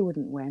I knew he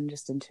wouldn't win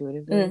just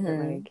intuitively, but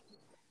like,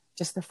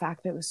 just the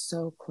fact that it was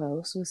so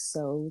close was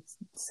so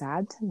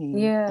sad to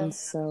me, and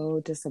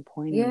so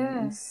disappointing,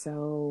 and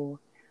so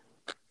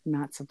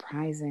not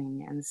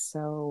surprising, and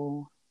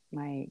so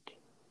like,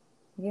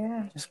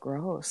 just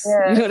gross. You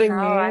know what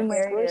I mean?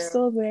 Like, we're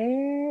still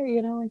there,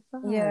 you know, like,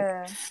 fuck.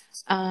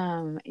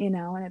 You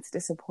know, and it's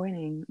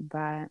disappointing,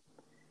 but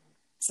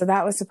so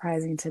that was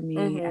surprising to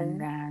me.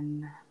 And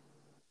then,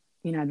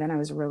 you know, then I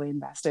was really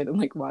invested in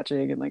like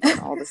watching and like on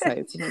all the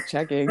sites and like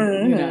checking,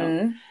 you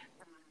know.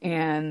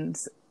 And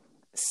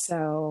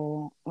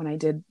so when I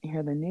did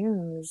hear the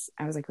news,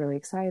 I was like really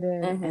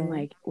excited. And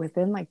like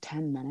within like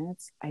 10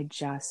 minutes, I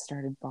just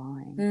started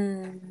bawling.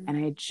 And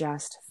I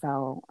just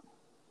felt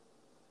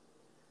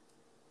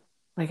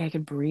like I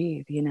could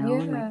breathe, you know?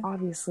 And like,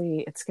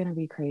 obviously it's going to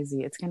be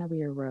crazy. It's going to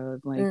be a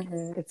road. Like,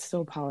 it's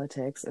still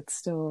politics. It's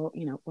still,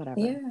 you know,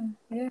 whatever.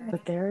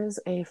 But there's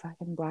a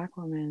fucking Black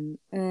woman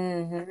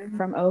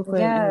from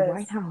Oakland in the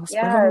White House,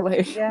 bro.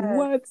 Like,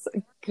 what's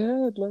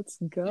good? Let's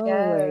go.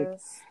 Like,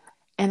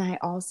 and I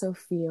also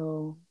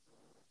feel,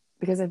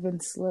 because I've been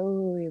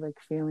slowly like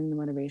feeling the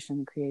motivation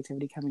and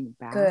creativity coming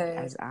back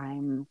as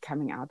I'm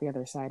coming out the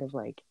other side of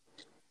like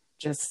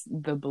just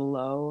the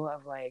blow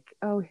of like,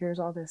 oh, here's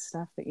all this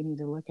stuff that you need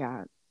to look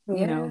at,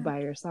 you know,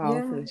 by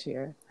yourself this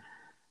year.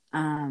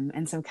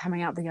 And so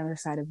coming out the other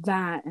side of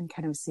that and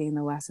kind of seeing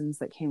the lessons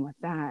that came with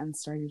that and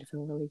starting to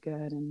feel really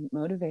good and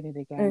motivated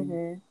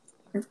again,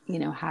 you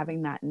know,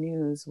 having that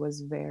news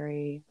was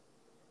very,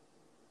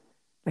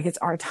 like, it's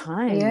our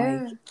time.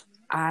 Like,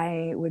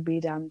 I would be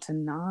dumb to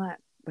not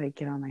like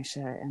get on my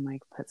shit and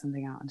like put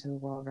something out into the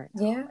world right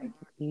now. Like,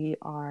 we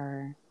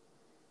are,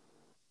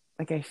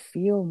 like, I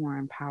feel more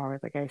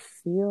empowered. Like, I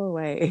feel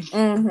like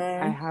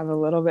I have a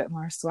little bit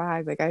more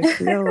swag. Like, I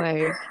feel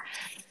like,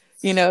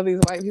 you know, these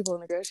white people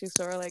in the grocery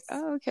store are like,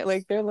 oh, okay.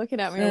 Like, they're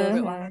looking at me a little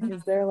bit longer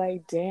because they're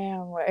like,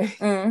 damn, like,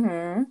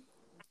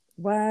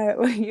 what?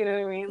 Like, you know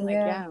what I mean? Like,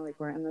 yeah, like,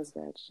 we're in this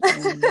bitch.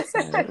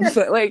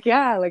 So, but like,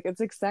 yeah, like, it's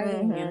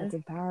exciting and it's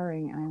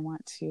empowering. And I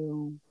want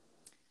to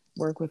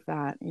work with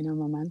that, you know,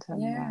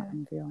 momentum that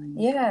I'm feeling.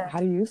 How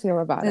do you feel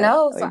about it?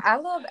 No, like, so I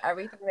love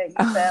everything that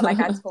you said. Like,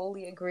 I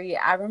totally agree.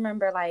 I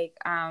remember like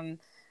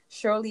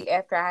shortly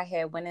after I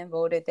had went and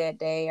voted that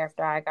day,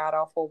 after I got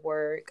off of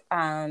work,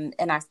 and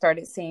I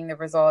started seeing the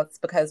results,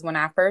 because when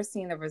I first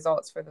seen the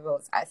results for the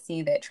votes, I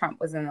seen that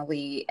Trump was in the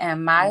lead,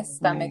 and my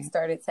stomach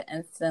started to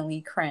instantly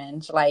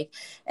cringe. Like,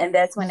 and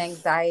that's when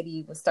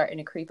anxiety was starting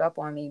to creep up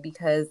on me,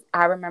 because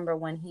I remember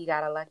when he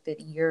got elected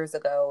years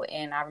ago,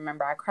 and I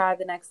remember I cried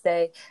the next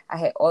day. I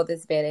had all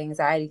this bad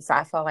anxiety. So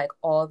I felt like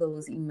all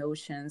those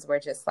emotions were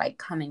just like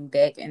coming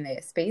back in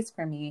that space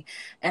for me.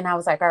 And I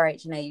was like, all right,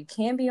 Janae, you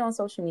can't be on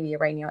social media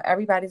right now.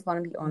 Everybody's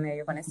going to be on there.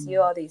 You're going to see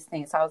all these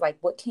things. So I was like,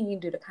 what can you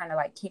do to kind of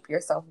like keep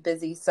yourself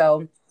busy?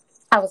 So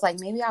I was like,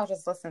 maybe I'll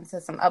just listen to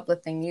some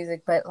uplifting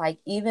music. But like,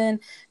 even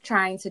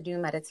trying to do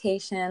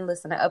meditation,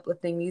 listen to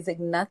uplifting music,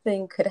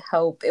 nothing could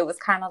help. It was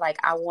kind of like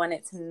I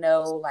wanted to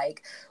know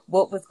like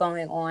what was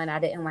going on. I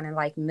didn't want to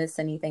like miss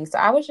anything. So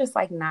I was just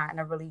like not in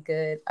a really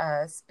good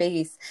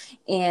space.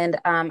 And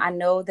I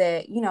know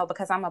that, you know,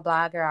 because I'm a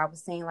blogger, I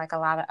was seeing like a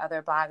lot of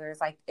other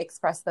bloggers like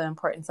express the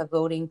importance of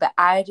voting. But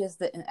I just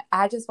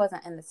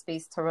wasn't in the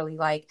space to really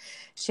like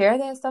share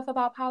that stuff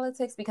about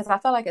politics, because I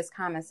felt like it's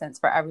common sense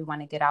for everyone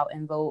to get out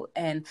and vote.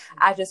 And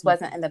I just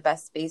wasn't in the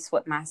best space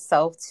with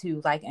myself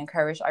to like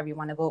encourage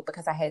everyone to vote,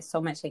 because I had so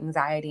much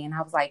anxiety. And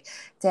I was like,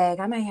 dag,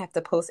 I might have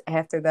to post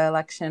after the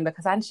election,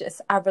 because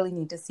I really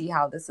need to see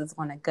how this is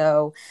going to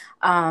go.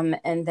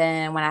 And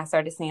then when I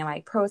started seeing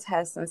like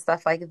protests and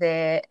stuff like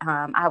that,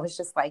 I was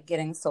just like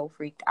getting so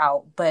freaked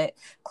out. But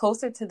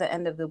closer to the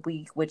end of the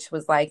week, which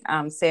was like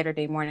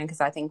Saturday morning,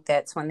 because I think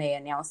that's when they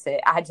announced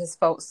it, I just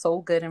felt so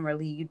good and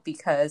relieved,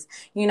 because,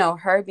 you know,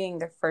 her being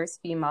the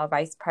first female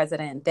vice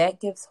president, that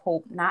gives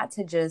hope not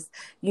to just,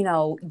 you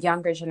know,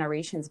 younger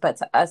generations, but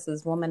to us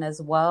as women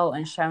as well,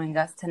 and showing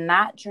us to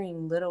not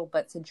dream little,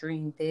 but to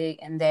dream big,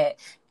 and that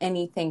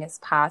anything is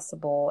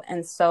possible.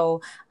 And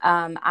so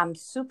I'm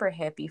super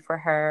happy for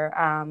her,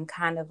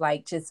 kind of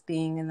like just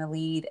being in the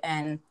lead.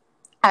 And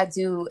I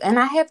do, and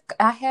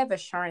I have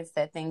assurance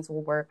that things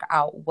will work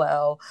out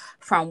well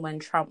from when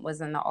Trump was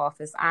in the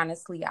office.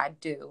 Honestly, I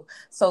do.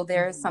 So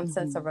there's some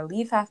sense of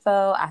relief I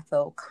feel. I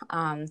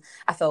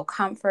feel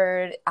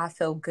comfort. I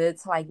feel good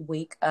to like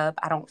wake up.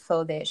 I don't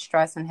feel that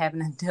stress and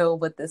having to deal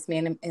with this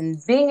man,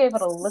 and being able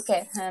to look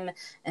at him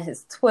and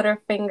his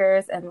Twitter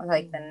fingers and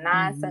like the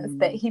nonsense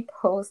that he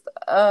posts.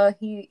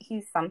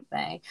 He's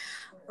something.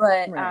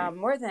 But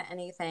more than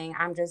anything,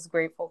 I'm just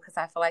grateful, because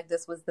I feel like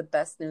this was the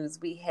best news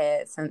we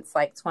had since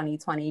like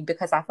 2020.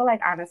 Because I feel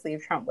like honestly,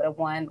 if Trump would have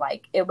won,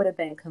 like it would have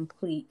been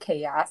complete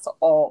chaos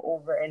all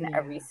over in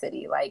every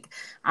city. Like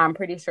I'm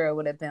pretty sure it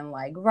would have been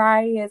like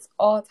riots,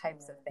 all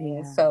types of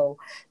things. Yeah. So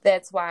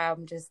that's why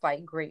I'm just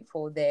like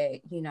grateful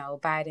that, you know,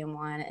 Biden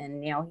won, and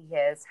now he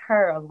has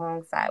her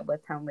alongside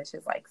with him, which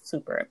is like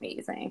super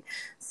amazing.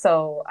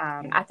 So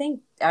I think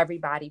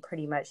everybody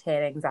pretty much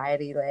had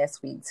anxiety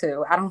last week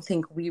too. I don't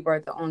think we were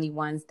the only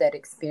ones that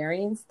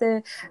experienced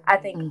it. I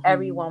think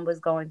everyone was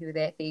going through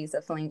that phase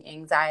of feeling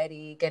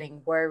anxiety,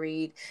 getting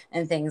worried,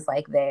 and things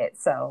like that.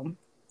 So,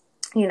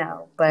 you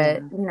know,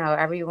 but you know,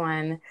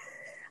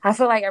 I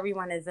feel like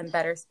everyone is in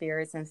better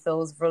spirits, and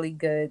feels really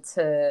good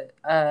to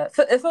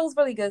it feels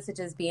really good to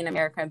just be in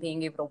America and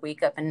being able to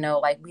wake up and know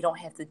like we don't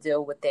have to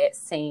deal with that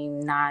same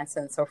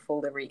nonsense or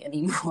foolery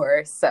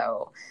anymore.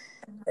 So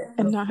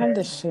And not have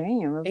the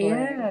shame of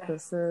like,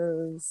 this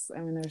is, I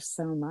mean, there's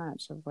so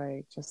much of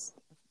like just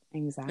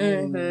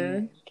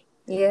anxiety,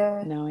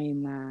 like,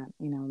 knowing that,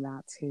 you know,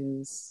 that's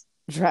who's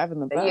driving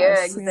the bus.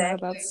 Yeah, exactly. You know,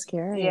 that's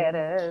scary. Yeah,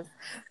 it is.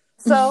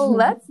 So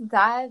let's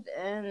dive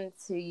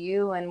into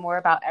you and more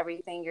about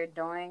everything you're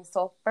doing.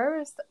 So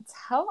first,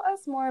 tell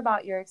us more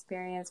about your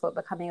experience with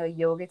becoming a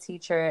yoga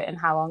teacher and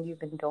how long you've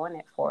been doing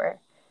it for.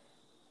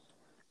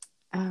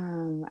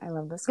 I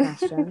love this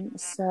question.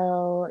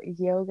 So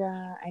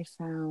yoga, I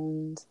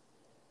found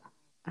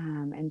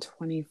in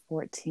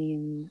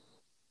 2014,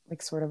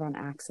 like sort of on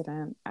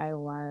accident. I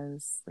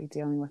was like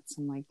dealing with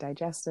some like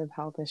digestive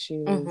health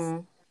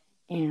issues,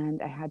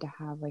 and I had to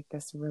have like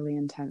this really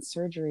intense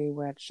surgery,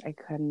 which I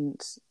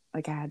couldn't,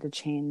 like I had to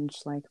change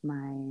like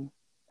my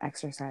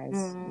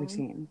exercise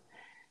routine.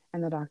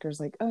 And the doctor's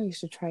like, oh, you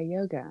should try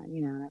yoga,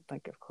 you know, and I,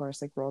 like, of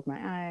course, like rolled my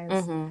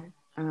eyes.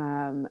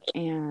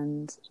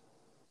 And,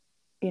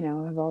 you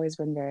know, I've always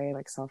been very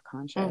like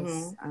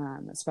self-conscious,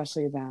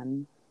 especially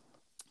then.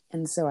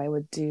 And so I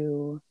would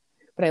do,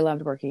 but I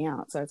loved working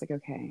out. So I was like,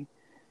 okay,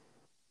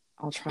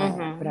 I'll try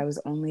it. But I was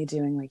only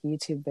doing like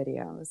YouTube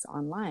videos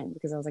online,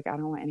 because I was like, I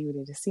don't want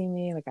anybody to see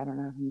me. Like, I don't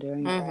know if I'm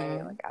doing it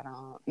right. Like, I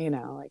don't, you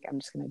know, like I'm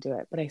just going to do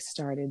it. But I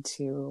started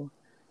to,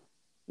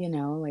 you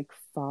know, like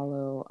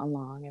follow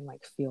along and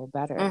like feel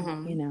better,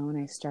 you know, and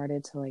I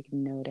started to like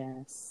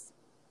notice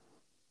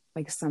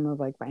like some of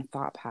like my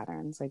thought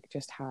patterns, like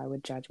just how I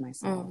would judge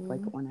myself,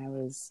 like when I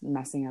was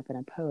messing up in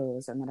a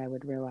pose, and then I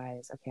would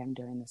realize, okay, I'm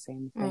doing the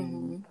same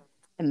thing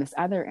in this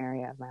other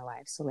area of my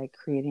life. So like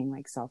creating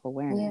like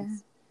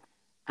self-awareness,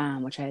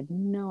 which I had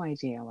no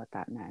idea what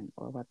that meant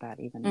or what that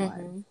even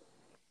was.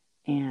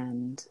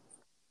 And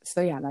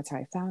so, yeah, that's how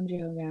I found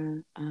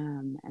yoga.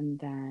 And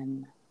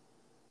then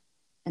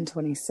in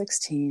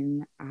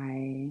 2016,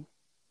 I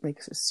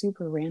like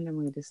super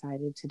randomly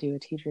decided to do a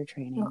teacher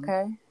training.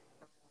 Okay.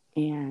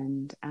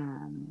 And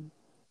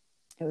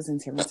it was in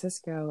San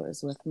Francisco. It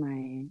was with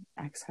my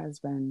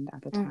ex-husband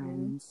at the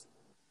time's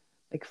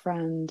like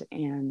friend,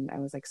 and I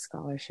was like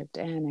scholarshiped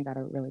in. I got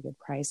a really good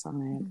price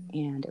on it,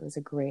 and it was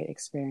a great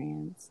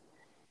experience.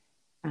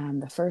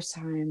 The first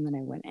time that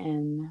I went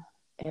in,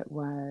 it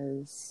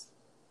was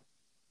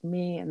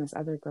me and this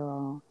other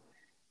girl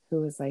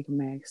who was like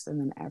mixed, and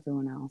then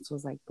everyone else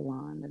was like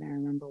blonde. And I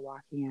remember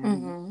walking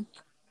in,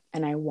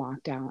 and I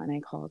walked out, and I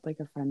called like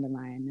a friend of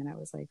mine, and I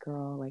was like,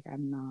 girl, like,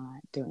 I'm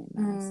not doing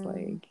this.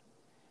 Like,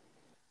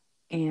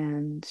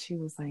 and she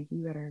was like,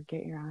 you better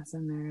get your ass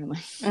in there and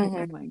like,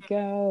 I'm like,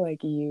 go,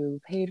 like, you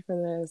paid for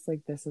this,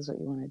 like, this is what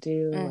you want to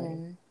do.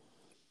 Like,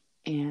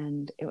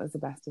 and it was the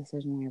best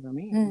decision I ever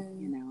made.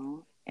 You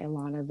know, a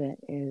lot of it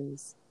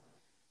is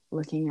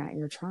looking at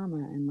your trauma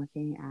and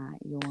looking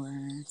at your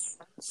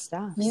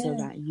stuff so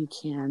that you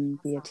can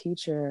be a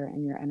teacher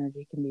and your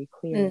energy can be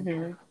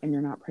clear and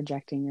you're not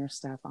projecting your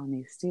stuff on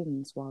these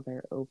students while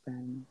they're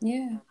open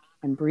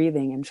and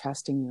breathing and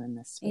trusting you in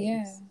this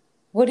space.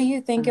 What do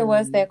you think it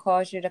was that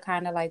caused you to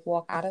kind of like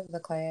walk out of the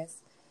class?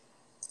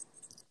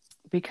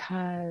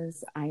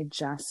 Because I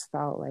just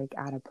felt like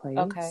out of place.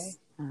 Okay.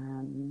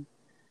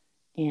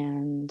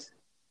 And,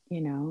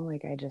 you know,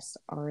 like I just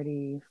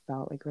already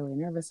felt like really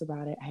nervous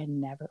about it. I had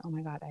never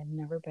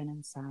been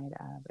inside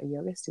of a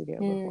yoga studio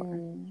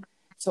before.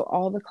 So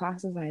all the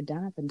classes I had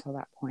done up until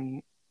that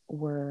point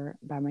were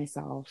by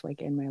myself, like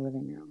in my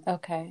living room.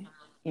 Okay.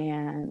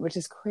 And which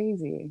is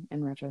crazy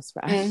in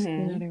retrospect, you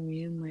know what I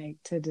mean? Like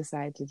to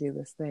decide to do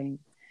this thing,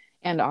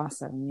 and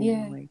awesome, you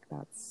know, like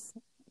that's,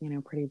 you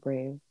know, pretty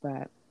brave.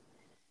 But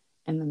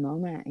in the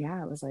moment,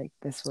 it was like,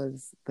 this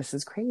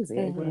is crazy.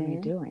 Like, what am I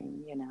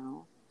doing? You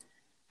know,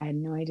 I had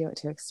no idea what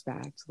to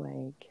expect,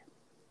 like,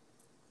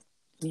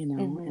 you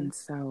know, and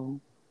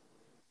so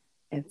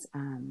it's,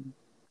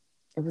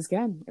 it was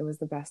good. It was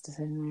the best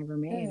decision I ever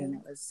made. And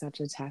it was such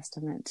a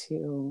testament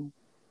to,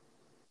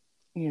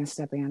 you know,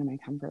 stepping out of my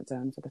comfort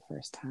zone for the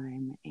first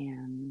time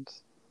and,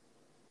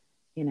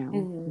 you know,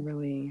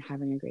 really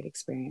having a great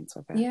experience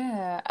with it.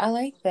 Yeah, I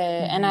like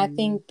that. And I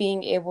think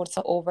being able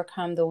to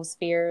overcome those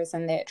fears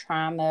and that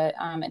trauma,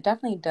 it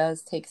definitely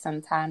does take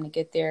some time to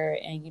get there.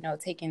 And, you know,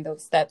 taking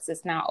those steps,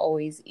 it's not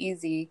always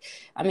easy.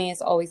 I mean,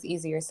 it's always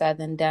easier said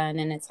than done.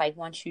 And it's like,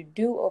 once you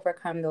do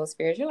overcome those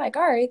fears, you're like,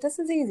 all right, this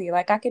is easy.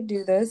 Like, I could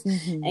do this.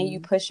 And you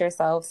push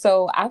yourself.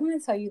 So I want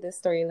to tell you this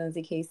story,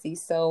 Lindsay Casey.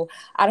 So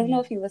I don't know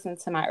if you listened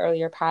to my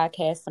earlier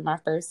podcast in my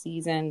first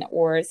season,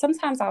 or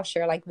sometimes I'll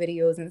share like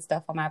videos and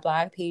stuff on my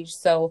blog page.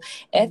 So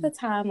at the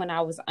time when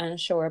I was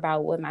unsure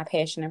about what my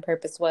passion and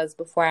purpose was,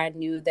 before I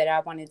knew that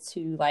I wanted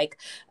to like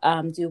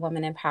do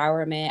women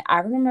empowerment, I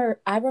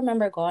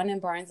remember going in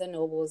Barnes and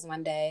Nobles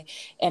one day,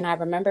 and I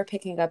remember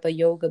picking up a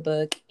yoga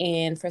book,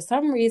 and for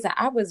some reason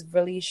I was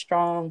really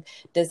strong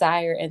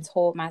desire and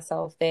told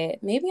myself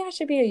that maybe I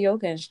should be a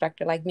yoga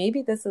instructor, like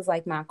maybe this is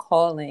like my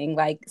calling,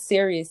 like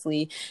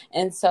seriously.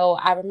 And so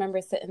I remember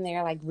sitting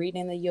there like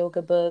reading the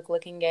yoga book,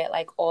 looking at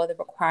like all the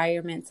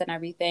requirements and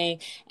everything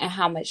and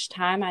how much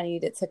time I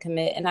needed to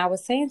commit. And I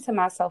was saying to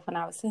myself when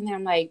I was sitting there,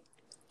 I'm like,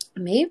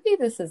 maybe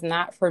this is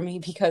not for me,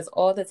 because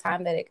all the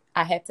time that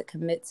I have to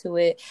commit to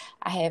it,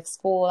 I have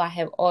school, I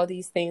have all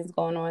these things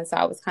going on. So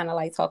I was kind of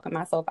like talking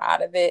myself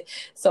out of it.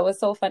 So it's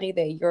so funny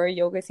that you're a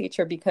yoga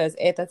teacher, because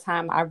at the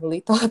time I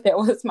really thought that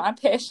was my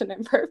passion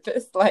and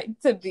purpose, like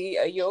to be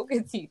a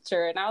yoga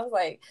teacher. And I was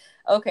like,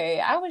 okay,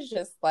 I was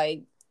just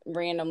like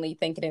randomly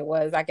thinking it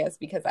was, I guess,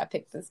 because I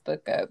picked this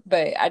book up.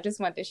 But I just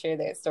wanted to share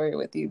that story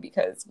with you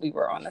because we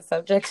were on the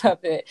subject of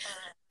it.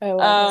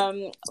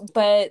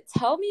 But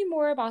tell me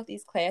more about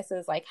these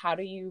classes. Like, how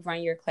do you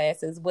run your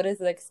classes? What is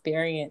the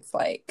experience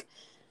like?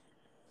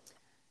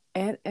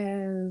 It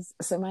is,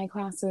 so my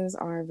classes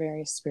are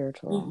very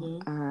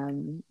spiritual,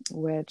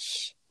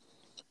 which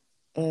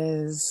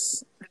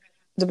is,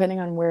 depending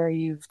on where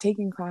you've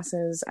taken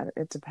classes,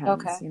 it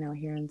depends. Okay. You know,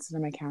 here in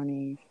Sonoma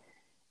County,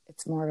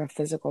 it's more of a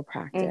physical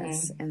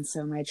practice. And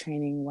so my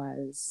training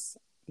was,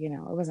 you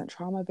know, it wasn't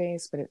trauma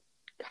based, but it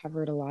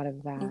covered a lot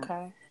of that.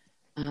 Okay.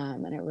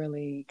 And it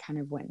really kind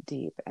of went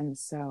deep. And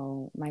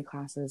so my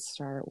classes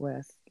start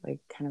with like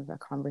kind of a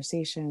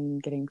conversation,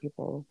 getting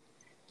people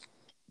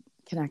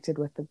connected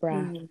with the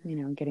breath, you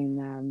know, getting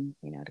them,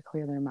 you know, to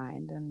clear their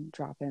mind and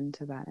drop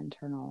into that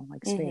internal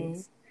like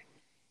space.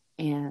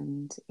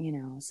 And, you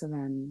know, so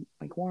then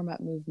like warm up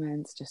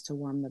movements just to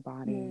warm the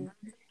body.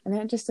 And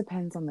then it just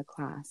depends on the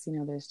class. You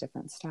know, there's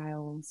different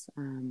styles.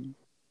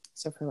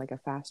 So for like a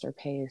faster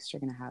pace, you're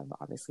going to have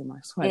obviously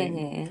more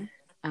sweating.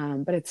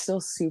 But it's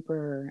still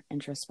super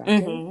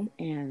introspective,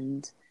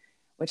 and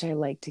which I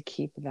like to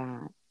keep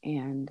that.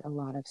 And a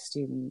lot of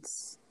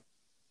students,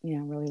 you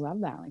know, really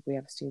love that. Like we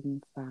have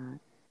students that,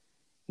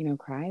 you know,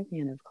 cry at the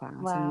end of class,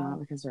 and not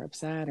because they're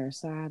upset or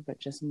sad, but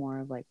just more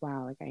of like,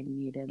 wow, like I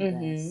needed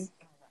this.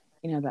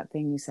 You know, that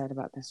thing you said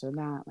about this or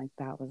that, like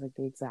that was like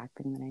the exact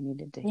thing that I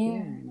needed to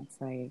hear. And it's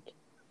like,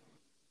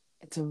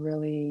 it's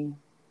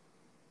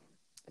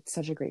it's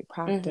such a great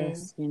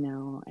practice, you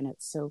know, and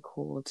it's so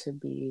cool to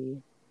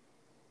be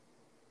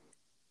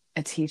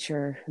a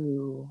teacher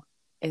who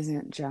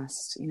isn't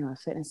just, you know, a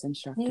fitness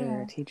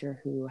instructor, a teacher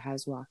who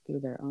has walked through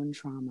their own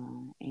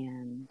trauma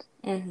and,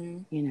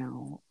 you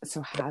know,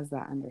 so has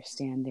that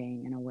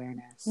understanding and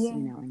awareness, you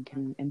know, and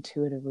can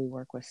intuitively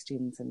work with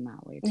students in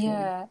that way too.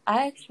 Yeah,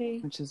 I actually,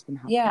 which has been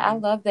helpful. yeah, I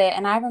love that.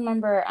 And I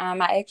remember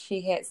I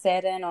actually had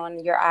sat in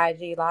on your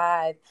IG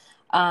live.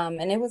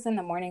 And it was in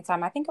the morning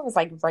time. I think it was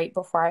like right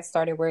before I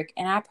started work.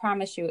 And I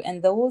promise you,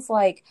 in those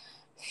like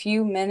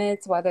few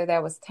minutes, whether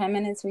that was 10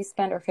 minutes we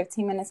spent or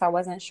 15 minutes, I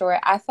wasn't sure.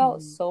 I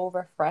felt so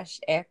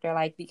refreshed after,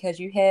 like, because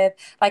you have,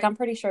 like, I'm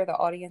pretty sure the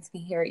audience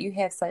can hear it. You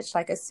have such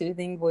like a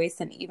soothing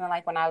voice. And even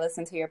like when I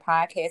listen to your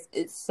podcast,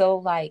 it's so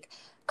like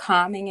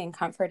calming and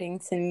comforting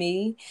to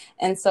me.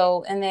 And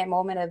so in that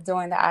moment of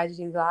doing the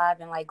IG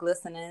live and like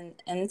listening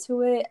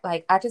into it,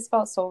 like I just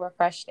felt so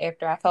refreshed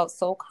after. I felt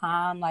so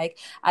calm. Like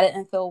I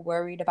didn't feel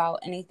worried about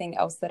anything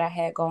else that I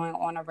had going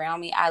on around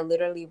me. I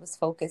literally was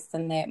focused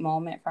in that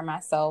moment for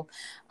myself.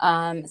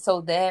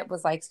 So that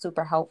was like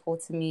super helpful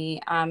to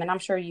me. And I'm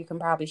sure you can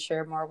probably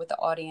share more with the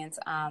audience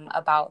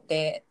about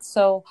that.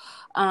 So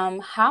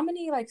how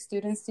many like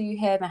students do you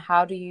have, and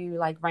how do you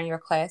like run your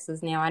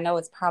classes now? I know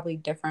it's probably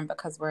different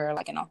because we're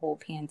like in a whole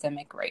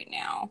pandemic right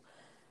now.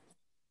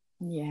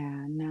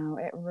 Yeah, no,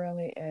 it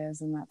really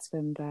is. And that's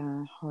been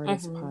the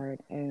hardest part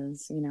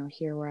is, you know,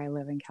 here where I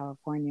live in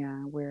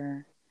California,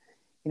 we're,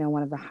 you know,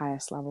 one of the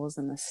highest levels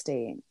in the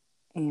state.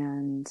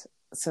 And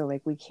so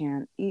like we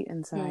can't eat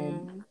inside.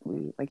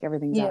 We like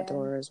everything's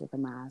outdoors with a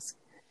mask.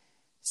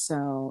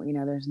 So, you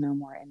know, there's no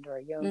more indoor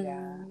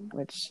yoga,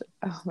 which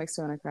makes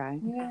me want to cry.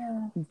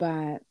 Yeah.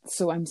 But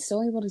so I'm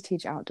still able to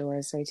teach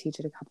outdoors. So I teach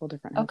at a couple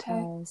different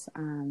hotels,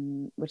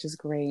 which is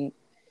great.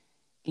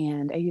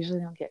 And I usually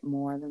don't get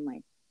more than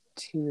like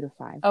 2 to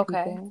 5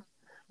 people,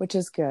 which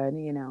is good,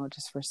 you know,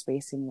 just for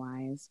spacing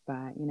wise.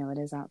 But, you know, it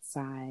is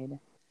outside,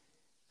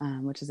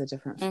 which is a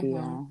different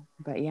feel.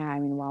 But yeah, I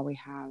mean, while we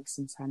have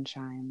some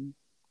sunshine,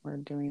 we're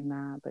doing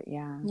that. But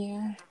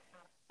yeah.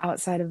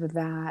 Outside of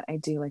that, I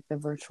do like the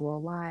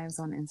virtual lives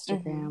on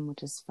Instagram,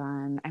 which is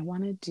fun. I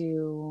want to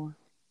do,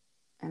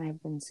 and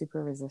I've been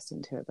super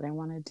resistant to it, but I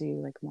want to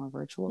do like more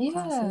virtual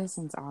classes,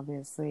 since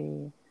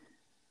obviously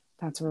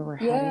that's where we're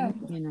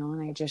heading, you know,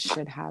 and I just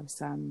should have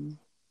some,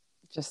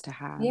 just to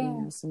have, you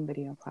know, some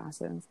video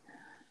classes.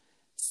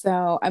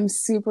 So I'm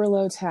super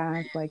low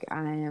tech. Like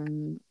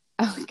I'm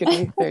going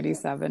to be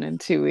 37 in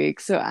 2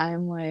 weeks. So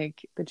I'm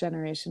like the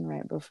generation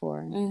right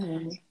before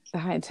the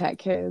high tech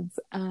kids.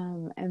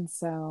 And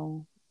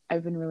so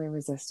I've been really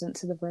resistant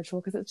to the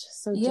virtual because it's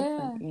just so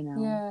different, you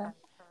know.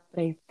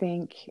 But I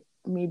think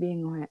me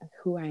being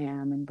who I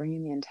am and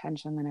bringing the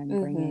intention that I'm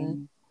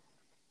bringing,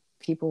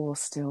 people will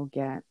still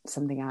get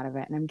something out of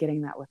it. And I'm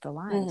getting that with the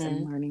lives.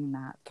 I'm learning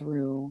that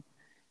through,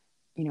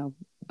 you know,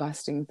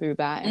 busting through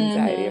that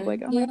anxiety of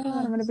like, oh my God,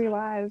 I'm going to be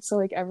live. So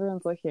like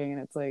everyone's looking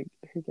and it's like,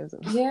 who gives a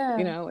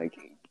you know, like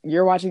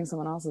you're watching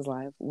someone else's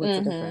live. What's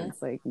the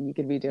difference? Like you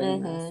could be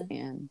doing this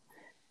and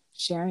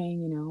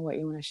sharing, you know, what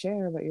you want to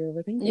share, but you're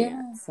overthinking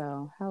it.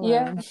 So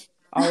hello,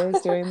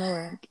 always doing the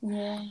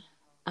work.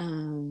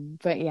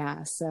 But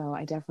yeah, so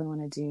I definitely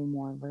want to do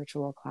more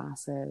virtual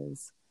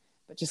classes,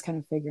 but just kind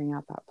of figuring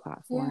out that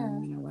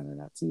platform, you know, whether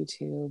that's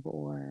YouTube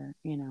or,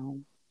 you know,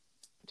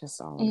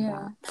 just all of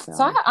that.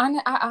 So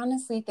I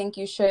honestly think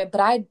you should,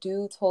 but I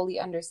do totally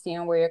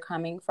understand where you're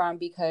coming from,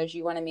 because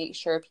you want to make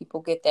sure people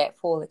get that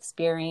full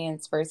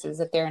experience versus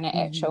if they're in an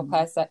actual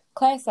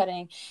class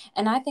setting.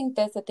 And I think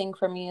that's a thing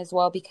for me as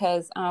well,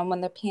 because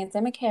when the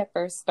pandemic had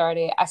first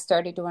started, I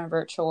started doing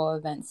virtual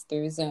events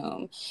through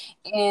Zoom,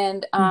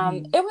 and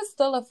it was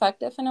still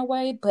effective in a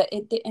way, but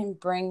it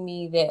didn't bring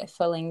me that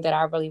feeling that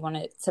I really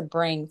wanted to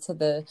bring to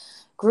the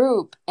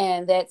group.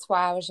 And that's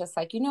why I was just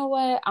like, you know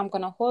what, I'm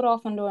going to hold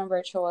off on doing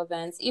virtual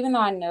events, even though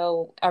I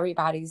know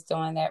everybody's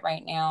doing that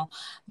right now,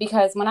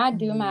 because when I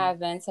do my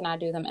events and I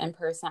do them in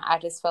person, I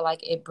just feel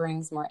like it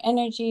brings more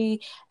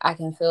energy. I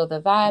can feel the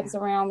vibes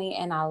around me,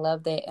 and I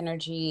love that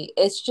energy.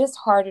 It's just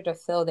harder to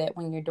feel that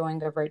when you're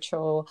doing a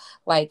virtual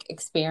like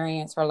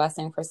experience or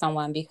lesson for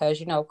someone, because,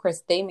 you know, of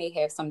course, they may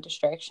have some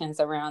distractions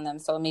around them,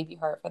 so it may be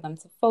hard for them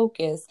to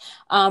focus.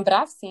 But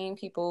I've seen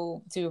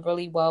people do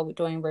really well with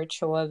doing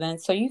virtual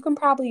events, so you can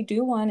probably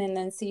do one and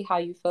then see how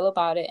you feel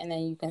about it, and then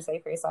you can say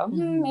for yourself,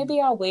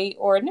 maybe I'll wait,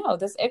 or no,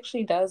 this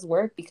actually does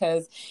work,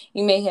 because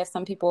you may have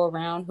some people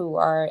around who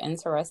are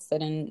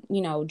interested in,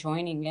 you know,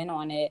 joining in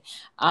on it.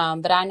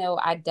 But I know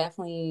I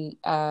definitely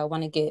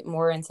want to get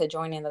more into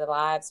joining the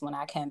lives when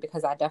I can,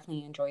 because I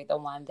definitely enjoyed the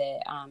one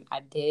that I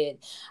did.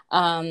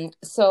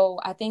 So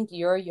I think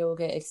your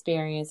yoga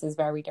experience is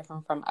very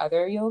different from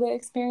other yoga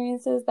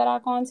experiences that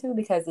I've gone to,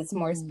 because it's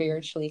more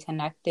spiritually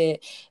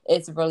connected.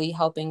 It's really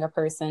helping a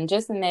person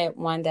just in that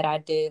one that I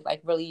did,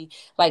 like really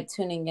like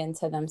tuning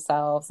into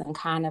themselves and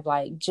kind of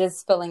like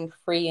just feeling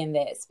free in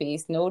that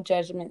space, no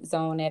judgment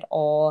zone at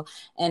all.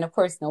 And of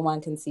course, no one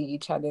can see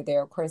each other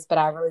there, of course, but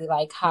I really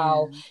like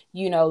how,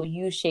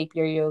 you shape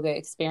your yoga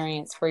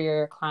experience for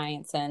your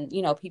clients and,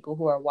 people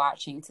who are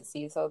watching to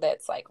see. So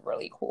that's like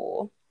really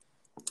cool.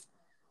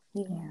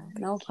 Yeah,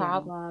 no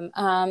problem.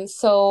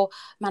 So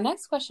my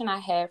next question I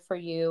have for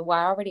you, well,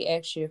 I already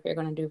asked you if you're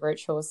going to do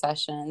virtual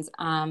sessions.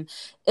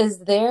 Is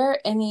there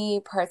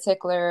any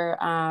particular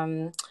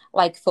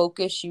like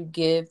focus you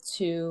give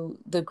to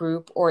the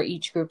group or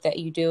each group that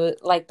you do?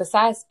 Like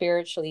besides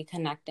spiritually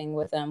connecting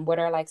with them, what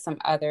are like some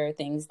other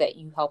things that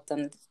you help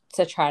them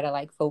to try to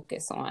like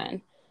focus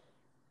on?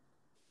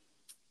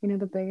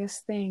 The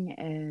biggest thing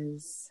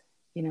is,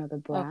 the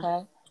breath.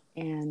 Okay.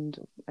 And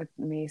it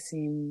may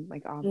seem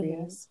like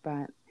obvious,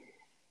 but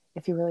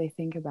if you really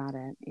think about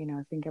it,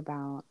 think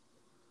about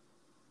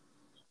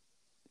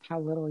how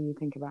little you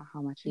think about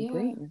how much you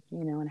breathe,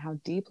 and how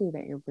deeply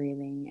that you're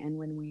breathing.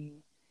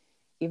 And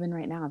even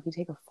right now, if you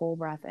take a full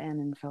breath in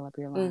and fill up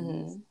your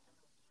lungs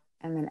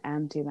and then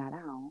empty that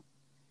out,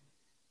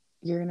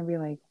 you're going to be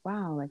like,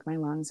 wow, like my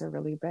lungs are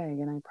really big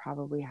and I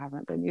probably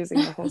haven't been using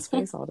the whole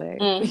space all day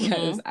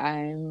because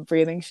I'm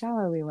breathing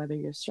shallowly, whether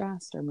you're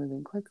stressed or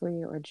moving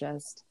quickly or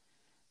just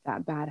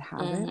that bad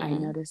habit. I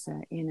notice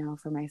it,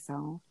 for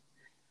myself,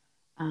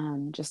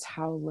 just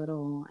how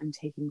little I'm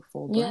taking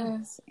full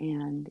breaths.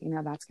 And,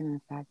 that's going to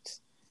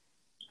affect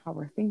how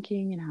we're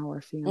thinking and how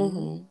we're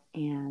feeling.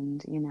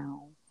 And,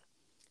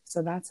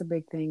 so that's a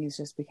big thing, is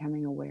just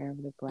becoming aware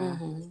of the breath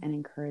and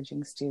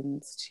encouraging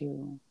students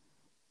to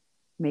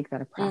make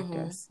that a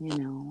practice,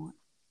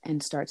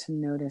 and start to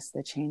notice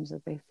the change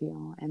that they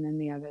feel. And then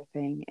the other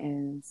thing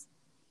is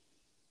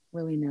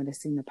really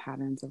noticing the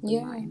patterns of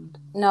the mind.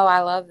 No,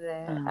 I love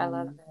that. I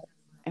love that.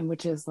 And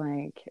which is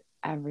like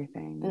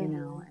everything,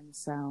 and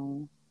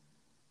so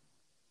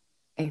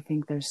I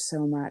think there's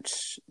so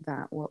much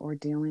that what we're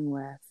dealing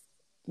with,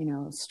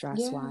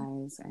 stress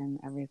wise and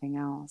everything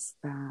else,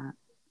 that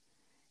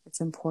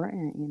it's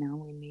important,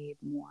 we need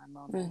more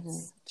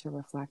moments to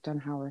reflect on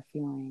how we're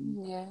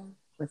feeling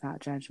without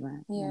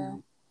judgment.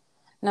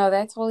 No,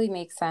 that totally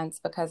makes sense,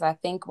 because I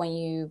think when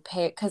you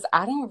because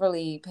I don't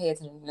really pay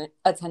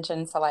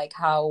attention to like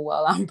how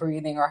well I'm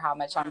breathing or how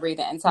much I'm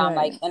breathing until I'm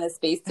like in a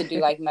space to do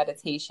like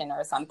meditation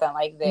or something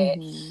like that.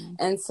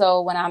 And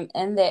so when I'm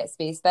in that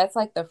space, that's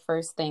like the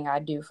first thing I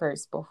do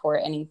first before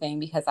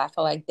anything, because I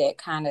feel like that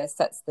kind of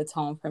sets the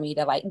tone for me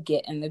to like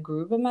get in the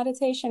groove of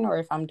meditation, or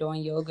if I'm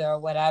doing yoga or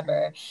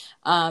whatever,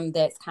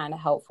 that's kind of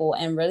helpful.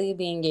 And really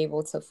being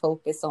able to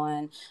focus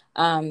on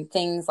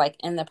things like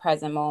in the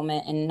present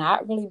moment and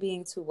not really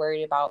being too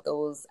worried about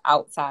those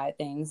outside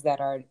things that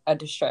are a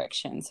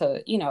distraction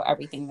to,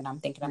 everything that I'm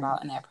thinking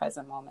about in that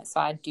present moment. So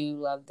I do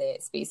love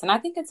that space. And I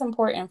think it's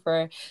important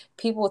for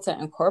people to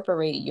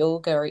incorporate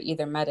yoga or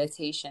either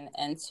meditation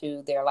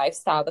into their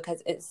lifestyle,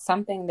 because it's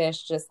something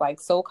that's just like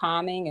so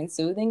calming and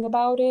soothing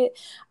about it.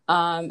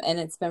 And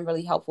it's been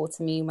really helpful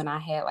to me when I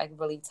had like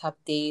really tough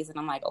days and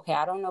I'm like, okay,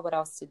 I don't know what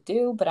else to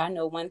do, but I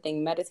know one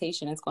thing,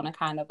 meditation is going to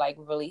kind of like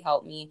really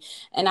help me.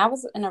 And I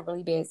was in a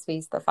really bad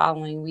space the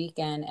following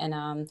weekend. And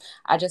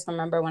I just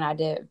remember when I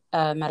did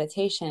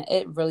meditation,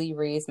 it really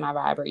raised my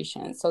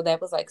vibration. So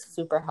that was like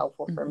super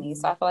helpful for me.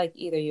 So I feel like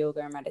either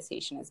yoga or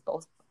meditation is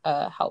both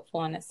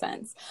helpful in a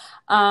sense.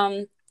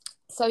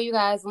 So you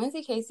guys,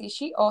 Lindsay Casey,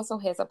 she also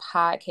has a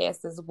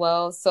podcast as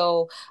well.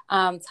 So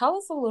tell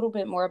us a little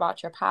bit more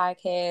about your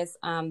podcast,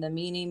 the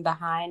meaning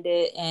behind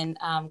it, and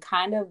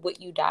kind of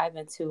what you dive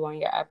into on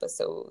your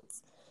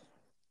episodes.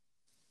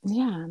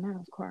 Yeah, no,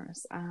 of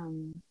course.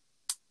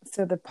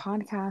 So the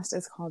podcast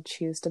is called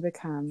Choose to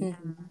Become,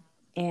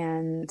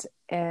 and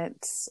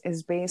it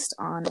is based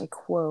on a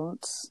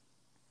quote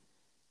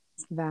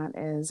that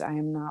is, I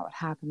am not what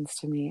happens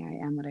to me,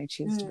 I am what I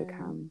choose to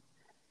become.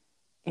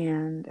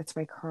 And it's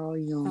by Carl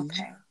Jung,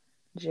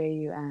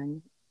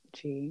 Jung,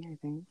 I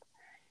think.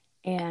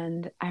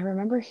 And I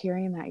remember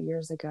hearing that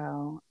years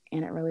ago,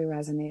 and it really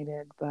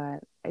resonated,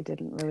 but I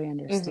didn't really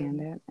understand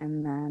it.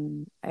 And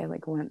then I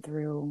like went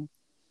through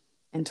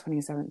in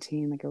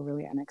 2017 like a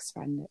really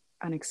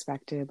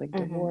unexpected like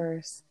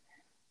divorce.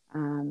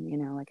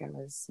 Like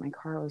my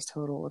car was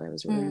totaled, I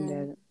was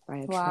rear-ended by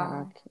a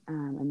truck,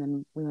 and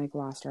then we like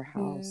lost our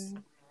house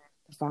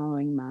the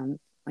following month,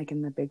 like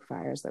in the big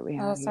fires that we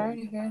had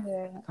sorry to hear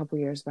that. a couple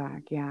years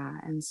back.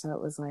 And so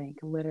it was like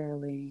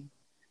literally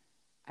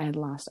I had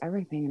lost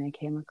everything, and I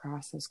came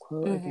across this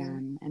quote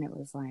again, and it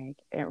was like,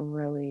 it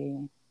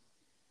really,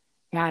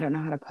 I don't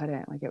know how to put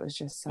it, like it was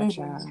just such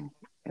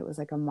it was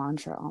like a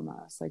mantra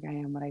almost, like I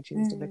am what I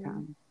choose to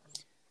become.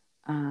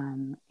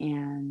 And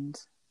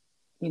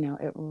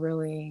it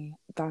really,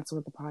 that's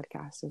what the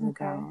podcast is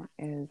about,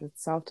 is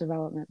it's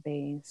self-development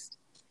based.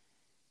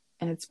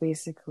 And it's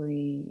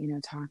basically,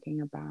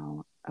 talking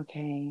about,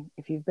 okay,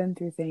 if you've been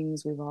through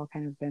things, we've all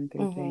kind of been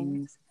through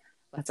things.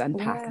 Let's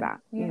unpack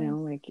that.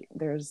 Like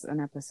there's an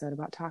episode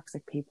about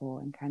toxic people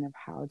and kind of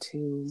how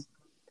to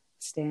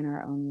stay in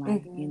our own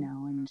light,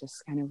 and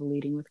just kind of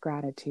leading with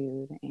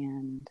gratitude.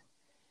 And,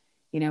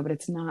 but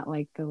it's not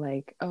like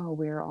oh,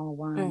 we're all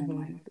one and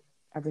like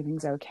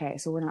everything's okay.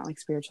 So we're not like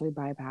spiritually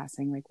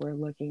bypassing, like we're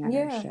looking at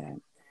our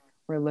shit.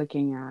 We're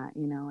looking at,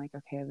 like,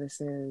 okay,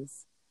 this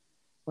is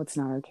what's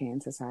not okay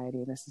in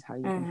society. This is how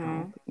you can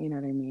help. You know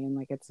what I mean?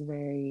 Like it's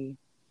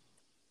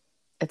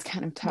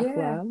kind of tough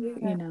love,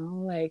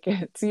 like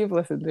you've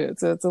listened to it.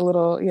 So it's a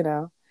little,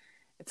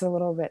 it's a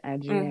little bit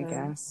edgy, I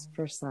guess,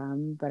 for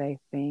some, but I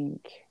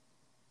think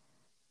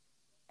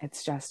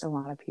it's just a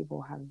lot of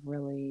people have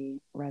really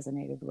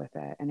resonated with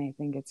it. And I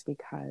think it's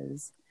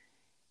because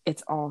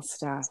it's all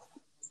stuff.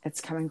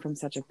 It's coming from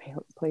such a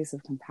place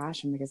of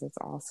compassion because it's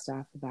all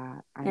stuff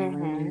that I'm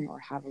learning or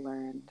have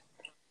learned.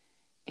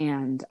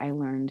 And I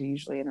learned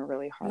usually in a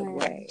really hard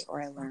way,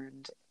 or I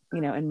learned,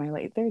 in my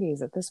late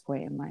 30s at this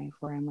point in life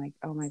where I'm like,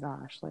 oh my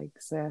gosh, like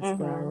sis,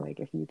 bro,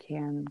 like if you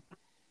can,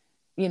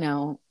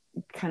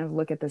 kind of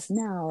look at this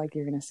now, like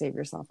you're going to save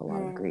yourself a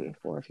lot of grief.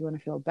 Or if you want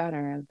to feel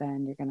better,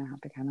 then you're going to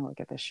have to kind of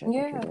look at the shit that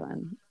you're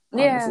doing.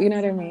 Honestly, you know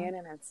what I mean?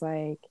 And it's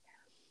like,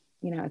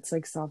 it's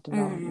like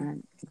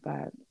self-development,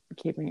 but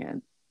keeping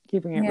it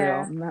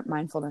real,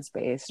 mindfulness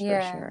based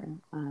for sure.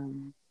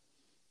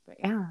 But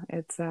yeah,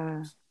 it's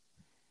I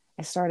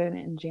started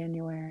in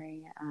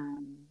January,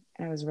 and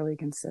I was really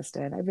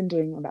consistent. I've been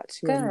doing about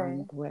 2 a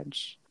month,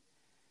 which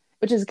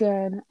is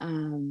good.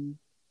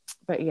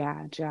 But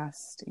yeah,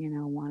 just,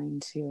 wanting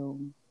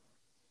to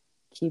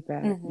keep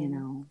it,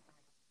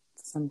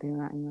 something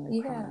that I'm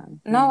really proud of.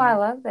 No, I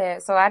love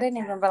that. So I didn't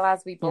even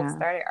realize we both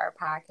started our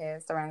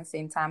podcast around the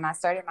same time. I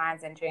started mine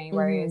in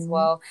January as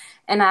well.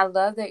 And I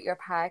love that your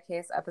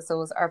podcast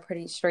episodes are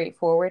pretty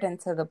straightforward and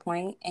to the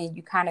point, and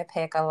you kind of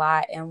pack a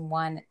lot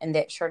in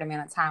that short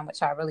amount of time,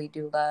 which I really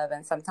do love.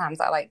 And sometimes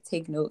I like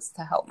take notes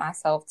to help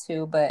myself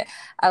too. But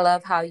I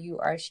love how you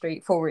are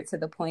straightforward to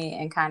the point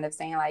and kind of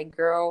saying like,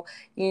 girl,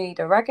 you need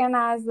to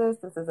recognize this.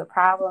 This is a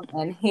problem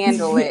and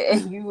handle it.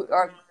 And you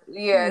are,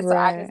 so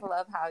I just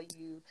love how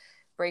you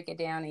break it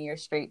down and you're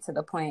straight to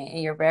the point and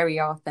you're very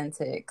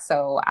authentic.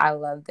 So I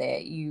love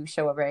that you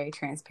show a very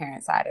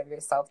transparent side of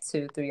yourself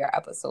too through your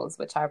episodes,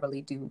 which I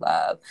really do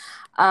love.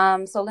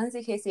 So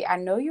Lindsay Casey, I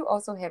know you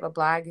also have a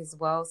blog as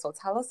well. So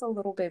tell us a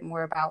little bit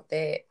more about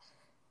that.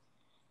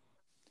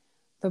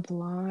 The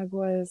blog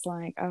was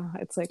like,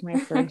 it's like my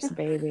first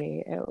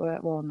baby.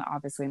 Well,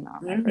 obviously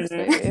not my first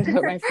baby,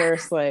 but my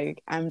first,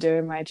 like, I'm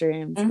doing my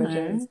dreams,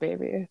 bitches,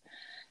 baby.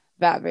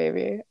 That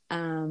baby.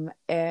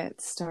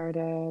 It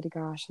started,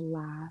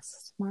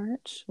 last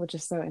March, which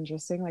is so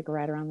interesting, like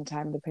right around the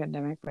time of the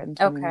pandemic, but in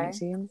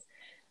 2019.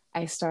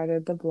 I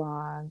started the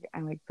blog. I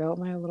like built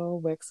my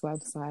little Wix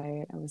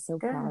website. I was so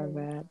proud of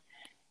it.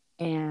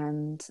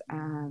 And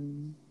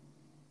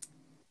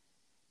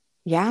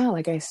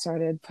like I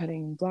started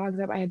putting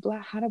blogs up. I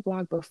had a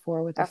blog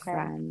before with a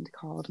friend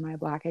called My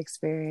Black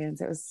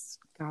Experience. It was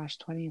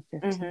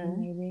 2015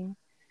 maybe.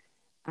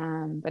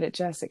 But it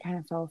kind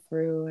of fell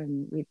through,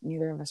 and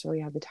neither of us really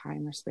had the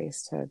time or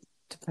space to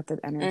put the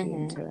energy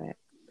into it.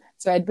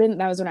 So that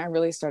was when I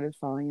really started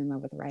falling in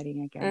love with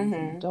writing again as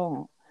an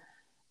adult.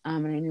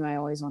 And I knew I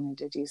always wanted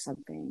to do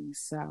something.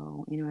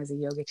 So, as a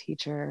yoga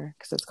teacher,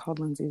 because it's called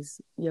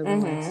Lindsay's Yoga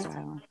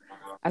Lifestyle,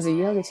 as a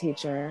yoga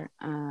teacher,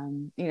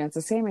 it's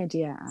the same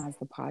idea as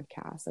the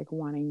podcast, like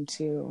wanting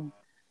to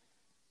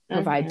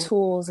provide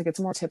tools. Like it's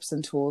more tips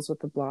and tools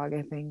with the blog,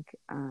 I think.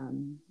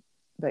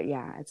 But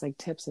yeah, it's like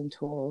tips and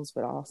tools,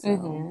 but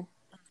also,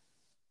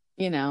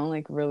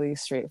 like really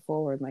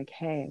straightforward, like,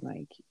 hey,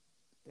 like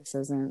this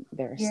isn't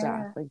their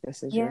stuff. Like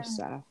this is your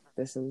stuff.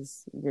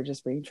 You're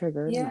just being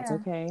triggered and that's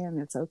okay. And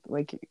it's like,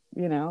 like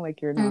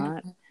you're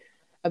not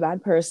a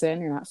bad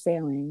person. You're not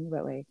failing,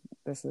 but like,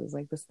 this is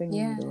like this thing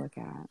you need to look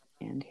at.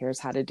 And here's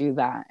how to do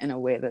that in a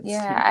way that's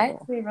tangible. I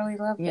actually really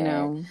love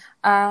that.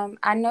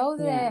 I know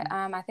that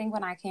I think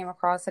when I came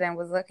across it and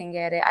was looking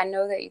at it, I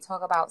know that you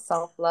talk about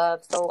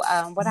self-love. So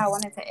what I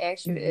wanted to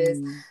ask you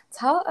is,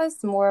 tell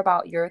us more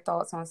about your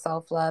thoughts on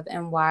self-love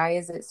and why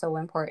is it so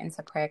important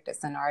to practice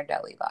in our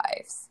daily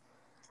lives?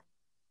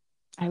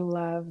 I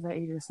love that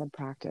you just said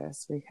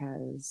practice,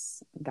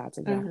 because that's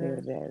exactly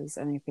what it is.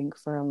 And I think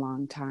for a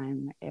long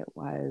time it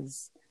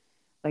was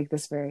like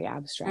this very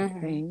abstract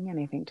thing, and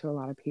I think to a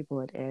lot of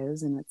people it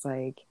is, and it's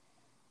like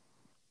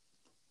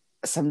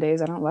some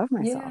days I don't love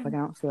myself. Like I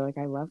don't feel like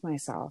I love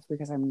myself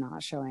because I'm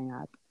not showing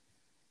up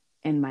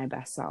in my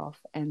best self.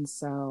 And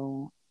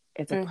so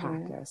it's a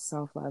practice.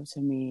 Self-love to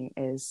me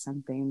is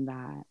something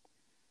that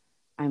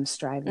I'm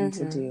striving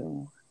to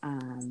do,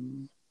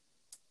 and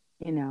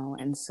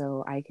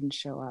so I can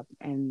show up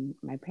in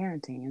my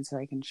parenting, and so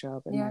I can show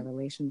up in my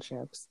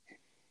relationships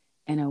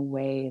in a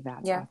way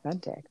that's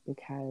authentic,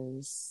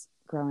 because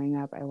growing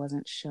up I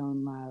wasn't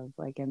shown love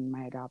like in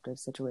my adoptive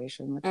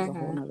situation, which is a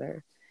whole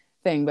nother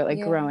thing, but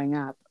like growing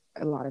up,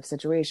 a lot of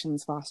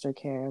situations, foster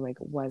care, like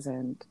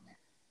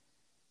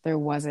there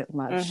wasn't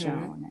love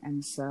shown.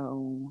 And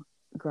so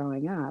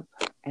growing up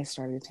I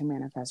started to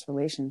manifest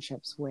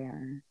relationships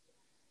where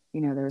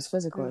there was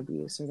physical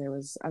abuse, or there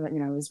was I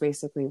was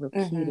basically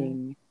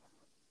repeating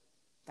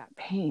that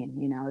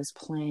pain. I was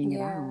playing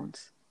it out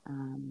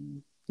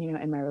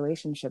in my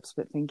relationships,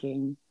 but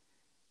thinking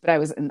but I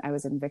was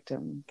in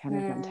victim kind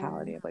of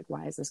mentality of like,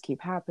 why does this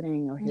keep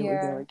happening? Oh, here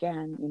we go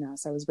again, you know.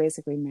 So I was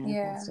basically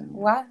manifesting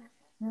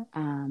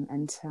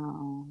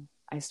until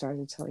I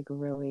started to like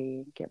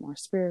really get more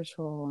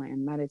spiritual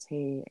and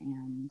meditate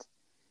and,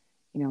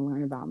 you know,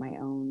 learn about my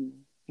own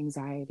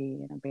anxiety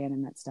and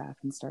abandonment stuff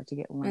and start to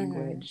get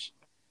language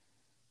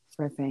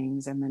for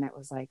things. And then it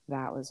was like,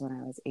 that was when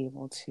I was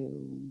able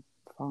to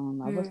fall in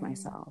love with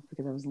myself,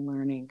 because I was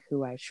learning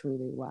who I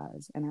truly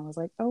was. And I was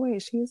like, oh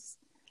wait,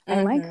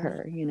 I like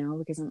her, you know,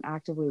 because I'm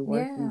actively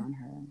working on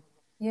her.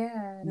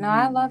 Yeah. No,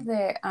 I love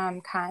that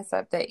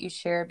concept that you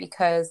share,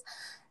 because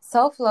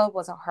self-love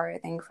was a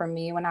hard thing for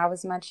me when I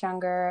was much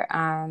younger.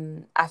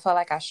 I felt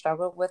like I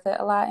struggled with it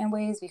a lot in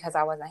ways because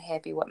I wasn't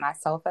happy with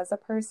myself as a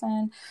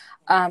person.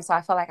 So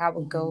I felt like I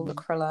would go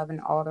look for love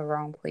in all the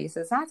wrong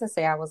places. Not to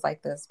say I was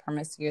like this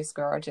promiscuous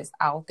girl just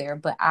out there,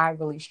 but I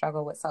really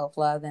struggled with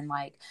self-love and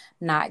like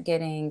not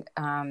getting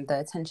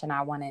the attention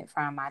I wanted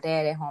from my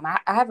dad at home. I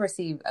have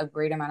received a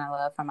great amount of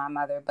love from my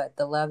mother, but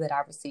the love that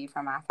I received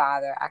from my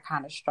father, I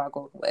kind of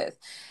struggled with.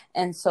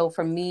 And so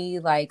for me,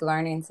 like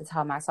learning to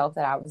tell myself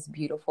that I was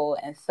beautiful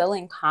and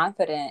feeling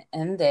confident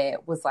in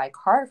that was like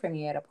hard for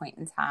me at a point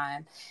in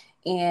time.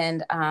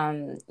 And,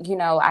 you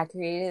know, I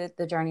created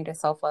the Journey to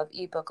Self-Love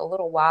ebook a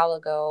little while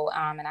ago.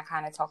 And I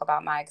kind of talk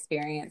about my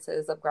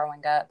experiences of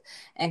growing up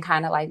and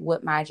kind of like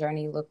what my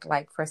journey looked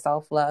like for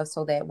self-love,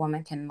 so that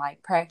women can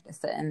like practice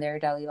it in their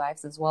daily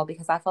lives as well.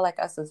 Because I feel like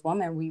us as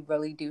women, we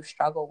really do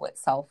struggle with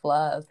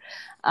self-love.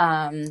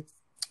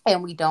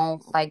 And we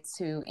don't like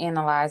to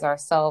analyze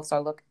ourselves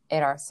or look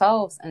at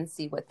ourselves and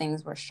see what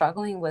things we're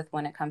struggling with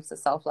when it comes to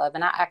self-love.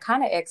 And I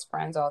kind of ask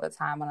friends all the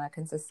time on a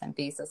consistent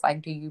basis,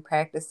 like, do you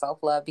practice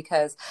self-love?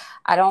 Because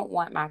I don't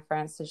want my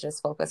friends to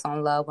just focus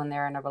on love when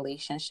they're in a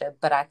relationship,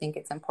 but I think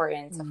it's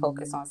important to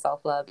focus on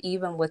self-love,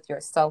 even with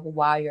yourself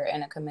while you're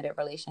in a committed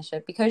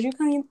relationship, because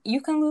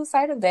you can lose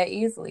sight of that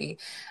easily.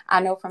 I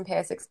know from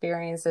past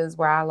experiences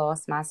where I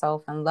lost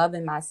myself and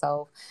loving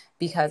myself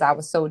because I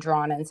was so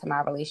drawn into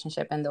my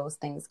relationship, and those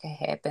things can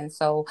happen.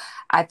 So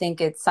I think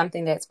it's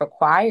something that's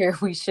required.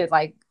 We should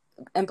like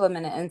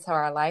implement it into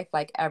our life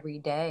like every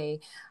day.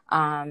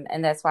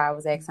 And that's why I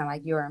was asking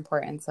like your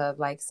importance of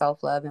like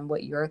self-love and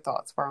what your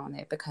thoughts were on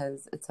it,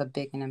 because it's a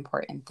big and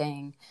important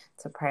thing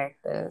to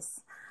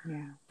practice.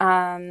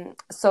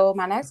 So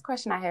my next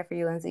question I have for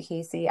you, Lindsay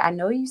Casey, I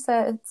know you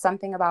said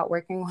something about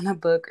working on a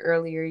book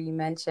earlier, you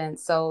mentioned,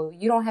 so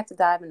you don't have to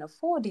dive into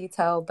full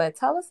detail, but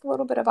tell us a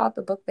little bit about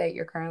the book that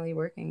you're currently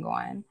working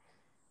on.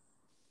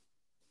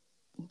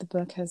 The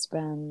book has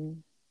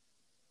been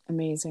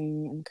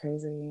amazing and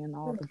crazy and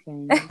all the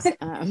things.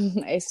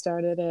 I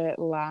started it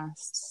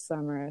last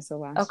summer, so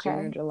last June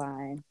or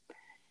July,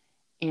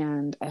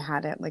 and I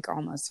had it like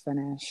almost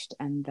finished,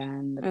 and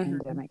then the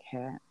pandemic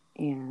hit,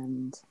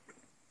 and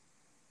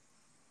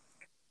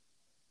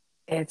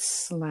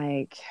it's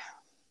like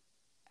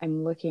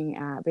I'm looking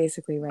at,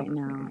 basically right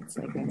now, it's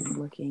like I'm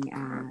looking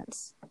at,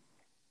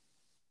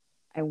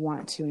 I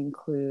want to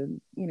include,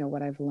 you know,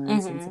 what I've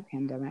learned since the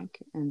pandemic.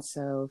 And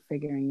so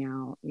figuring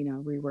out, you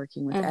know,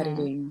 reworking with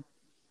editing,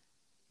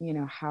 you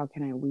know, how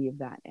can I weave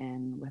that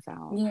in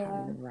without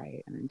having to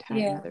write an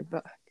entire another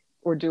book?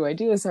 Or do I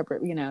do a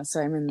separate, you know,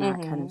 so I'm in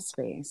that kind of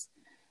space.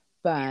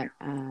 But,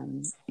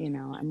 you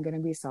know, I'm going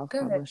to be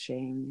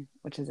self-publishing,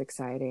 which is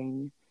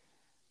exciting.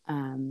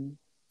 And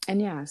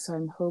yeah, so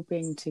I'm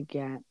hoping to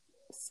get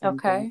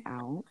something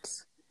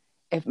out.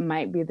 It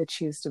might be the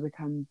Choose to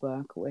Become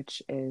book,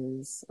 which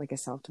is like a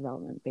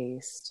self-development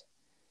based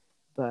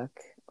book,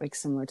 like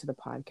similar to the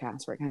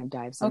podcast, where it kind of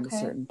dives into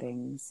certain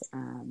things.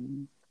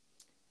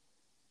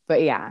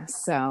 But yeah,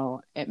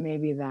 so it may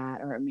be that,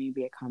 or it may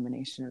be a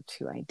combination of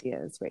two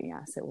ideas. But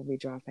yes, it will be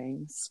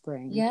dropping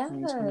spring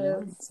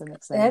 2021. So I'm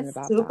excited about that.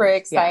 That's super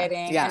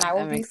exciting. Yeah, and I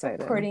will be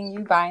supporting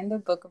you buying the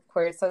book, of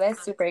course. So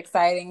that's super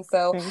exciting.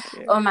 So,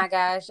 oh my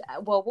gosh.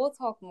 Well, we'll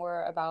talk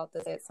more about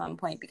this at some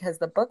point, because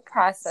the book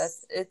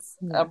process, it's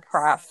a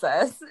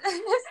process.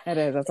 It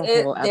is. That's a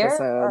whole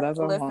episode. That's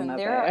a whole nother.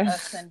 There are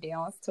ups and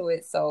downs to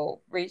it.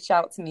 So reach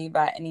out to me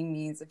by any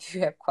means if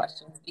you have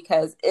questions,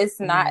 because it's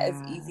not as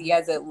easy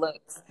as it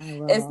looks.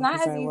 It's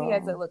not as easy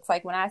as it looks.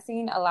 Like when I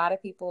seen a lot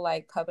of people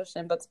like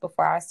publishing books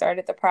before I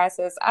started the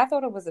process, I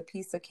thought it was a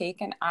piece of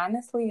cake, and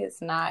honestly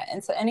it's not.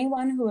 And so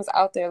anyone who is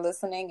out there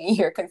listening and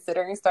you're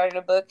considering starting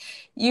a book,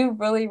 you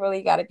really,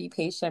 really got to be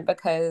patient,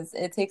 because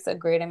it takes a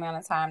great amount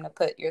of time to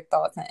put your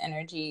thoughts and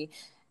energy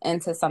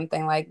into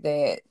something like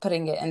that,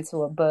 putting it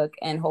into a book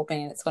and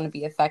hoping it's going to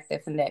be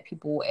effective and that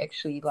people will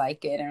actually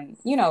like it and,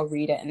 you know,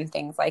 read it and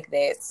things like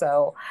that.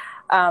 So,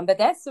 but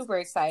that's super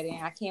exciting.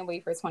 I can't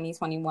wait for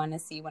 2021 to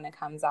see when it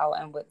comes out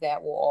and what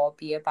that will all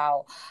be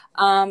about.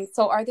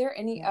 So are there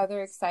any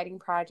other exciting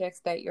projects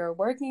that you're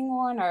working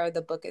on, or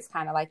the book is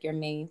kind of like your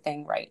main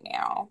thing right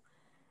now?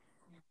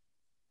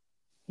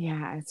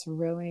 Yeah, it's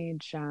really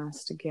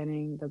just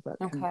getting the book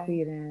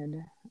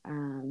completed.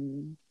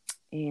 And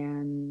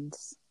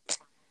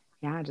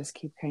yeah, just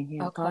keep cranking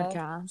out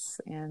podcasts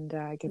and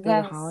get through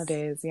the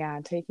holidays. Yeah,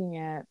 taking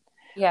it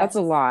that's Yes.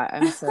 a lot.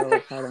 I'm so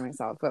proud of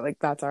myself, but like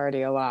that's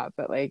already a lot.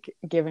 But like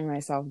giving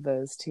myself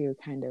those two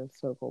kind of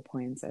focal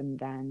points and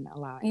then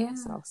allowing Yeah.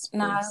 myself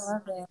No, I space.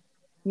 love it.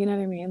 You know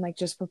what I mean? Like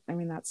just, I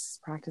mean, that's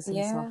practicing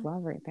Yeah.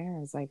 self-love right there.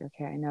 It's like,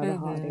 okay, I know the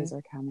Mm-hmm. holidays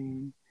are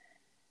coming.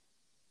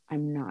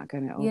 I'm not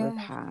going to Yeah.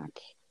 overpack.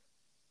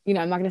 You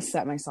know, I'm not going to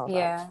set myself up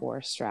Yeah.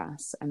 for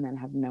stress and then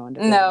have no one to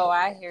blame No, but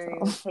I hear you.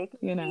 myself, Take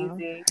it you know?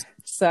 easy.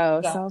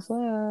 So Yes.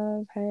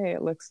 self-love, hey,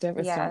 it looks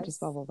different. It's not Yes.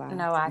 just bubble bath,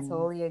 No, I you know?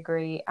 totally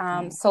agree.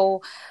 Yeah.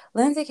 So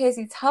Lindsay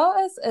Casey, tell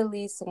us at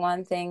least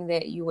one thing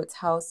that you would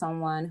tell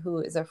someone who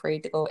is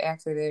afraid to go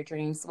after their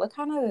dreams. What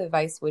kind of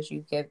advice would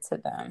you give to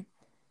them?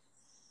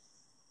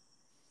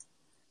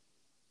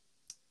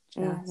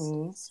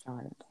 Just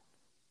start.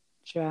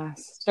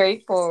 Just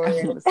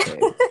Straightforward. honestly,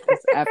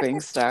 just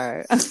epping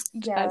start. Just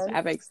Yes.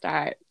 epic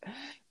start.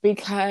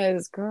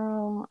 Because,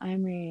 girl, I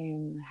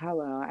mean,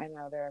 hello, I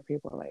know there are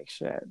people like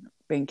shit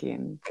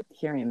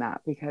hearing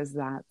that because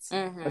that's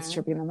what's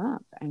tripping them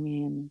up. I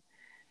mean,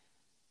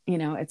 you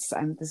know, this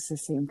is the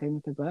same thing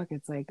with the book.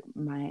 It's like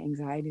my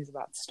anxiety is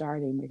about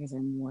starting because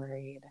I'm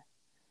worried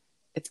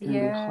it's going to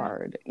be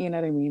hard. You know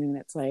what I mean? And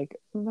it's like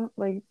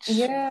life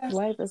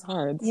is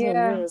hard.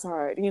 So is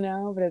hard, you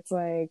know? But it's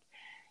like,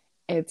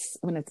 it's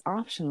when it's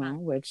optional,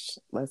 which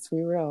let's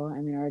be real.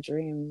 I mean, our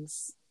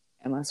dreams,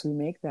 unless we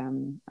make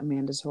them a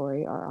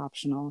mandatory, are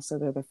optional. So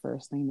they're the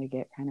first thing to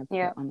get kind of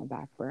put on the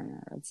back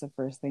burner. It's the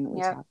first thing that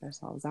we talk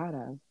ourselves out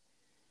of.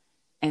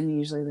 And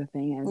usually the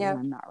thing is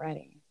I'm not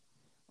ready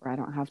or I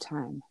don't have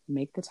time.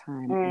 Make the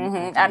time.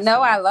 I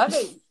know. I love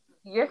it.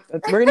 We're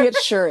gonna get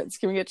shirts.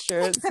 Can we get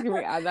shirts? Can we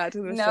add that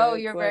to the No,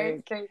 shirts? you're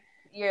very straight.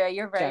 Yeah,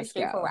 you're very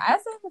straightforward. I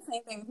say the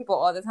same thing to people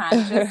all the time.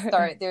 Just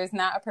start. There's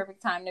not a perfect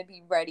time to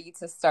be ready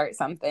to start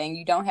something.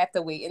 You don't have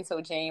to wait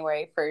until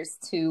January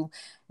 1st to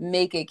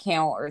make it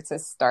count or to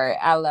start.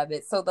 I love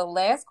it. So the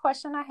last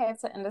question I have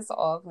to end us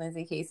off,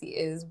 Lindsay Casey,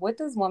 is what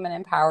does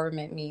woman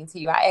empowerment mean to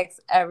you? I ask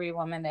every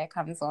woman that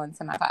comes on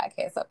to my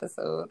podcast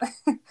episode.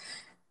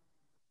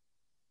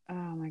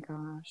 Oh my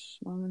gosh,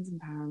 women's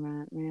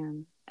empowerment,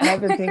 man. And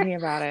I've been thinking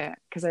about it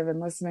because I've been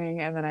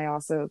listening, and then I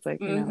also, it's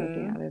like, you know,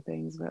 looking at other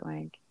things, but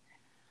like,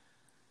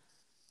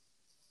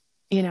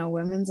 you know,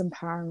 women's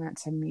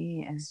empowerment to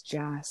me is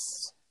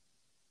just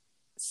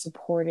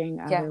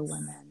supporting other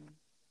women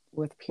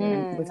with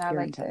pure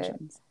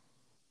intentions.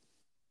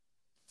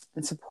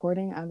 And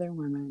supporting other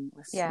women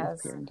with pure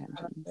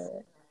intentions.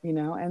 You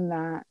know, and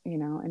that, you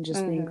know, and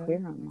just being clear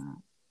on that,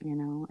 you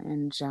know,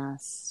 and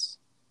just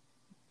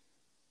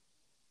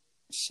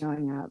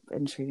showing up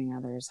and treating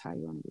others how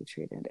you want to be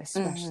treated,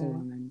 especially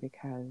women,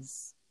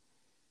 because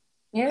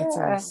it's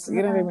us.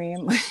 You know what I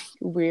mean? Like,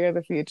 we are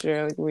the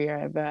future. Like, we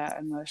are the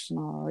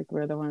emotional. Like,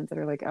 we're the ones that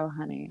are like, oh,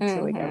 honey,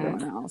 to like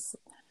everyone else,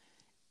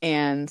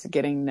 and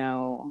getting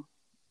no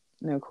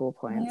cool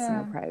points,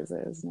 no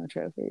prizes, no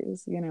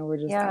trophies. You know, we're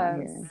just out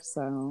here.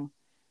 So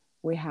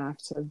we have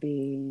to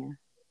be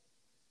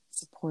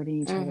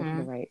supporting each other for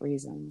the right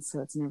reasons.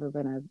 So it's never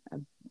been a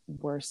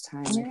worse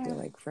time, I feel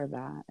like, for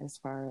that, as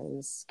far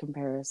as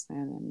comparison.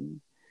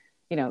 And,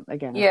 you know,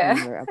 again,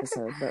 another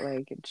episode, but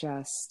like,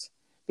 just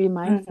be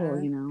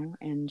mindful, you know,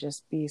 and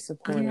just be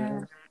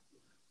supportive,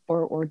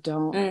 or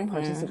don't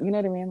participate. You know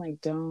what I mean?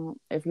 Like,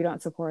 if you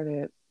don't support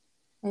it,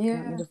 you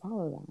don't need to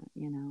follow that,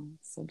 you know?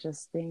 So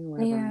just being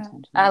aware of our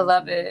intentions. I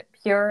love it.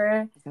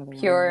 Pure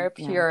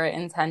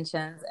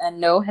intentions and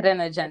no hidden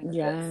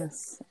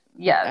agendas.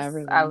 Yes,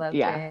 I love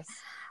that.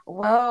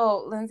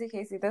 Well, Lindsay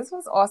Casey, this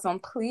was awesome.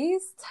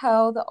 Please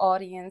tell the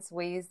audience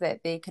ways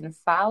that they can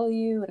follow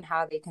you and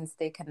how they can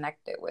stay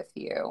connected with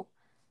you.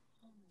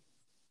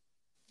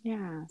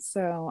 Yeah,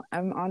 so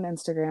I'm on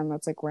Instagram.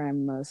 That's like where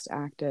I'm most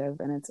active,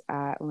 and it's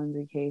at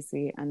Lindsay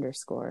Casey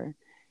 _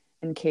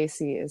 and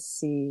Casey is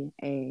CACY.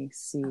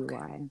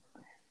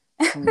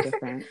 Something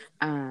different.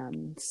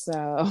 So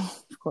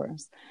of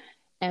course.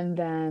 And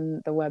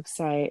then the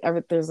website,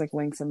 there's like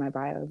links in my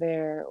bio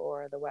there,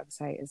 or the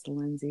website is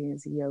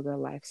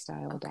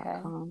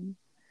lindsay'syogalifestyle.com.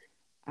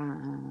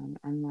 And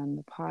then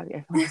the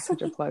podcast, I'm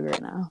such a plug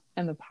right now.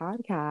 And the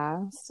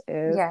podcast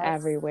is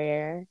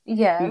everywhere.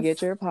 You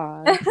get your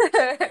pod.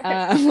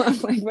 I'm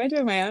like, am I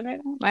doing my own right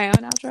now? My own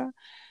outro?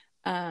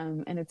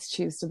 And it's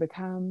Choose to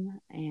Become.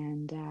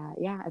 And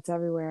it's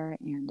everywhere.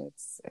 And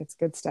it's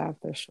good stuff.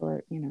 They're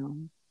short, you know,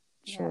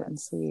 short and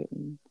sweet.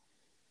 And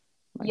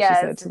like she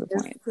said, to the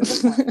point.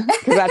 Because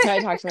that's how I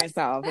talk to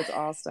myself. It's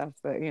all stuff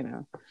that, you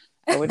know,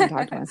 I wouldn't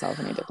talk to myself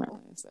any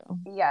differently. So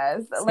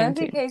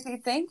Lindsay Casey,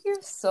 thank you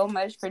so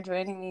much for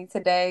joining me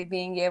today,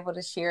 being able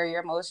to share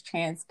your most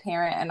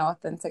transparent and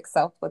authentic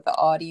self with the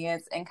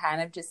audience and kind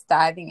of just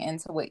diving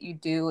into what you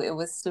do. It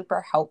was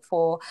super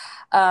helpful.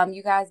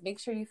 You guys, make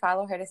sure you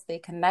follow her to stay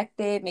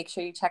connected. Make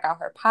sure you check out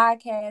her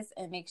podcast,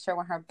 and make sure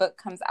when her book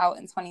comes out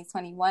in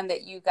 2021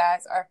 that you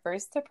guys are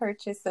first to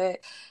purchase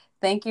it.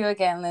 Thank you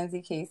again,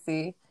 Lindsay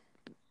Casey.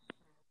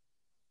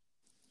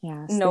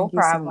 Yes, no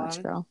problem. Thank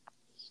you so much, girl.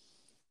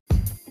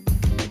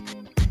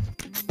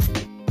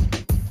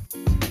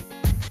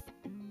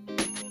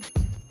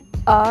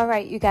 All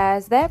right, you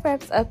guys, that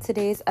wraps up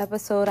today's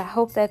episode. I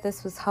hope that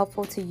this was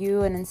helpful to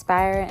you and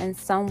inspiring in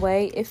some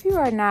way. If you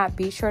are not,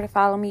 be sure to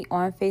follow me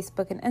on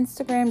Facebook and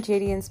Instagram,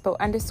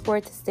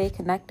 JDinspo_, to stay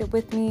connected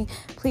with me.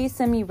 Please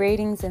send me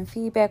ratings and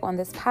feedback on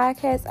this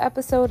podcast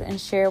episode and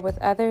share with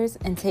others,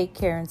 and take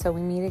care until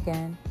we meet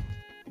again.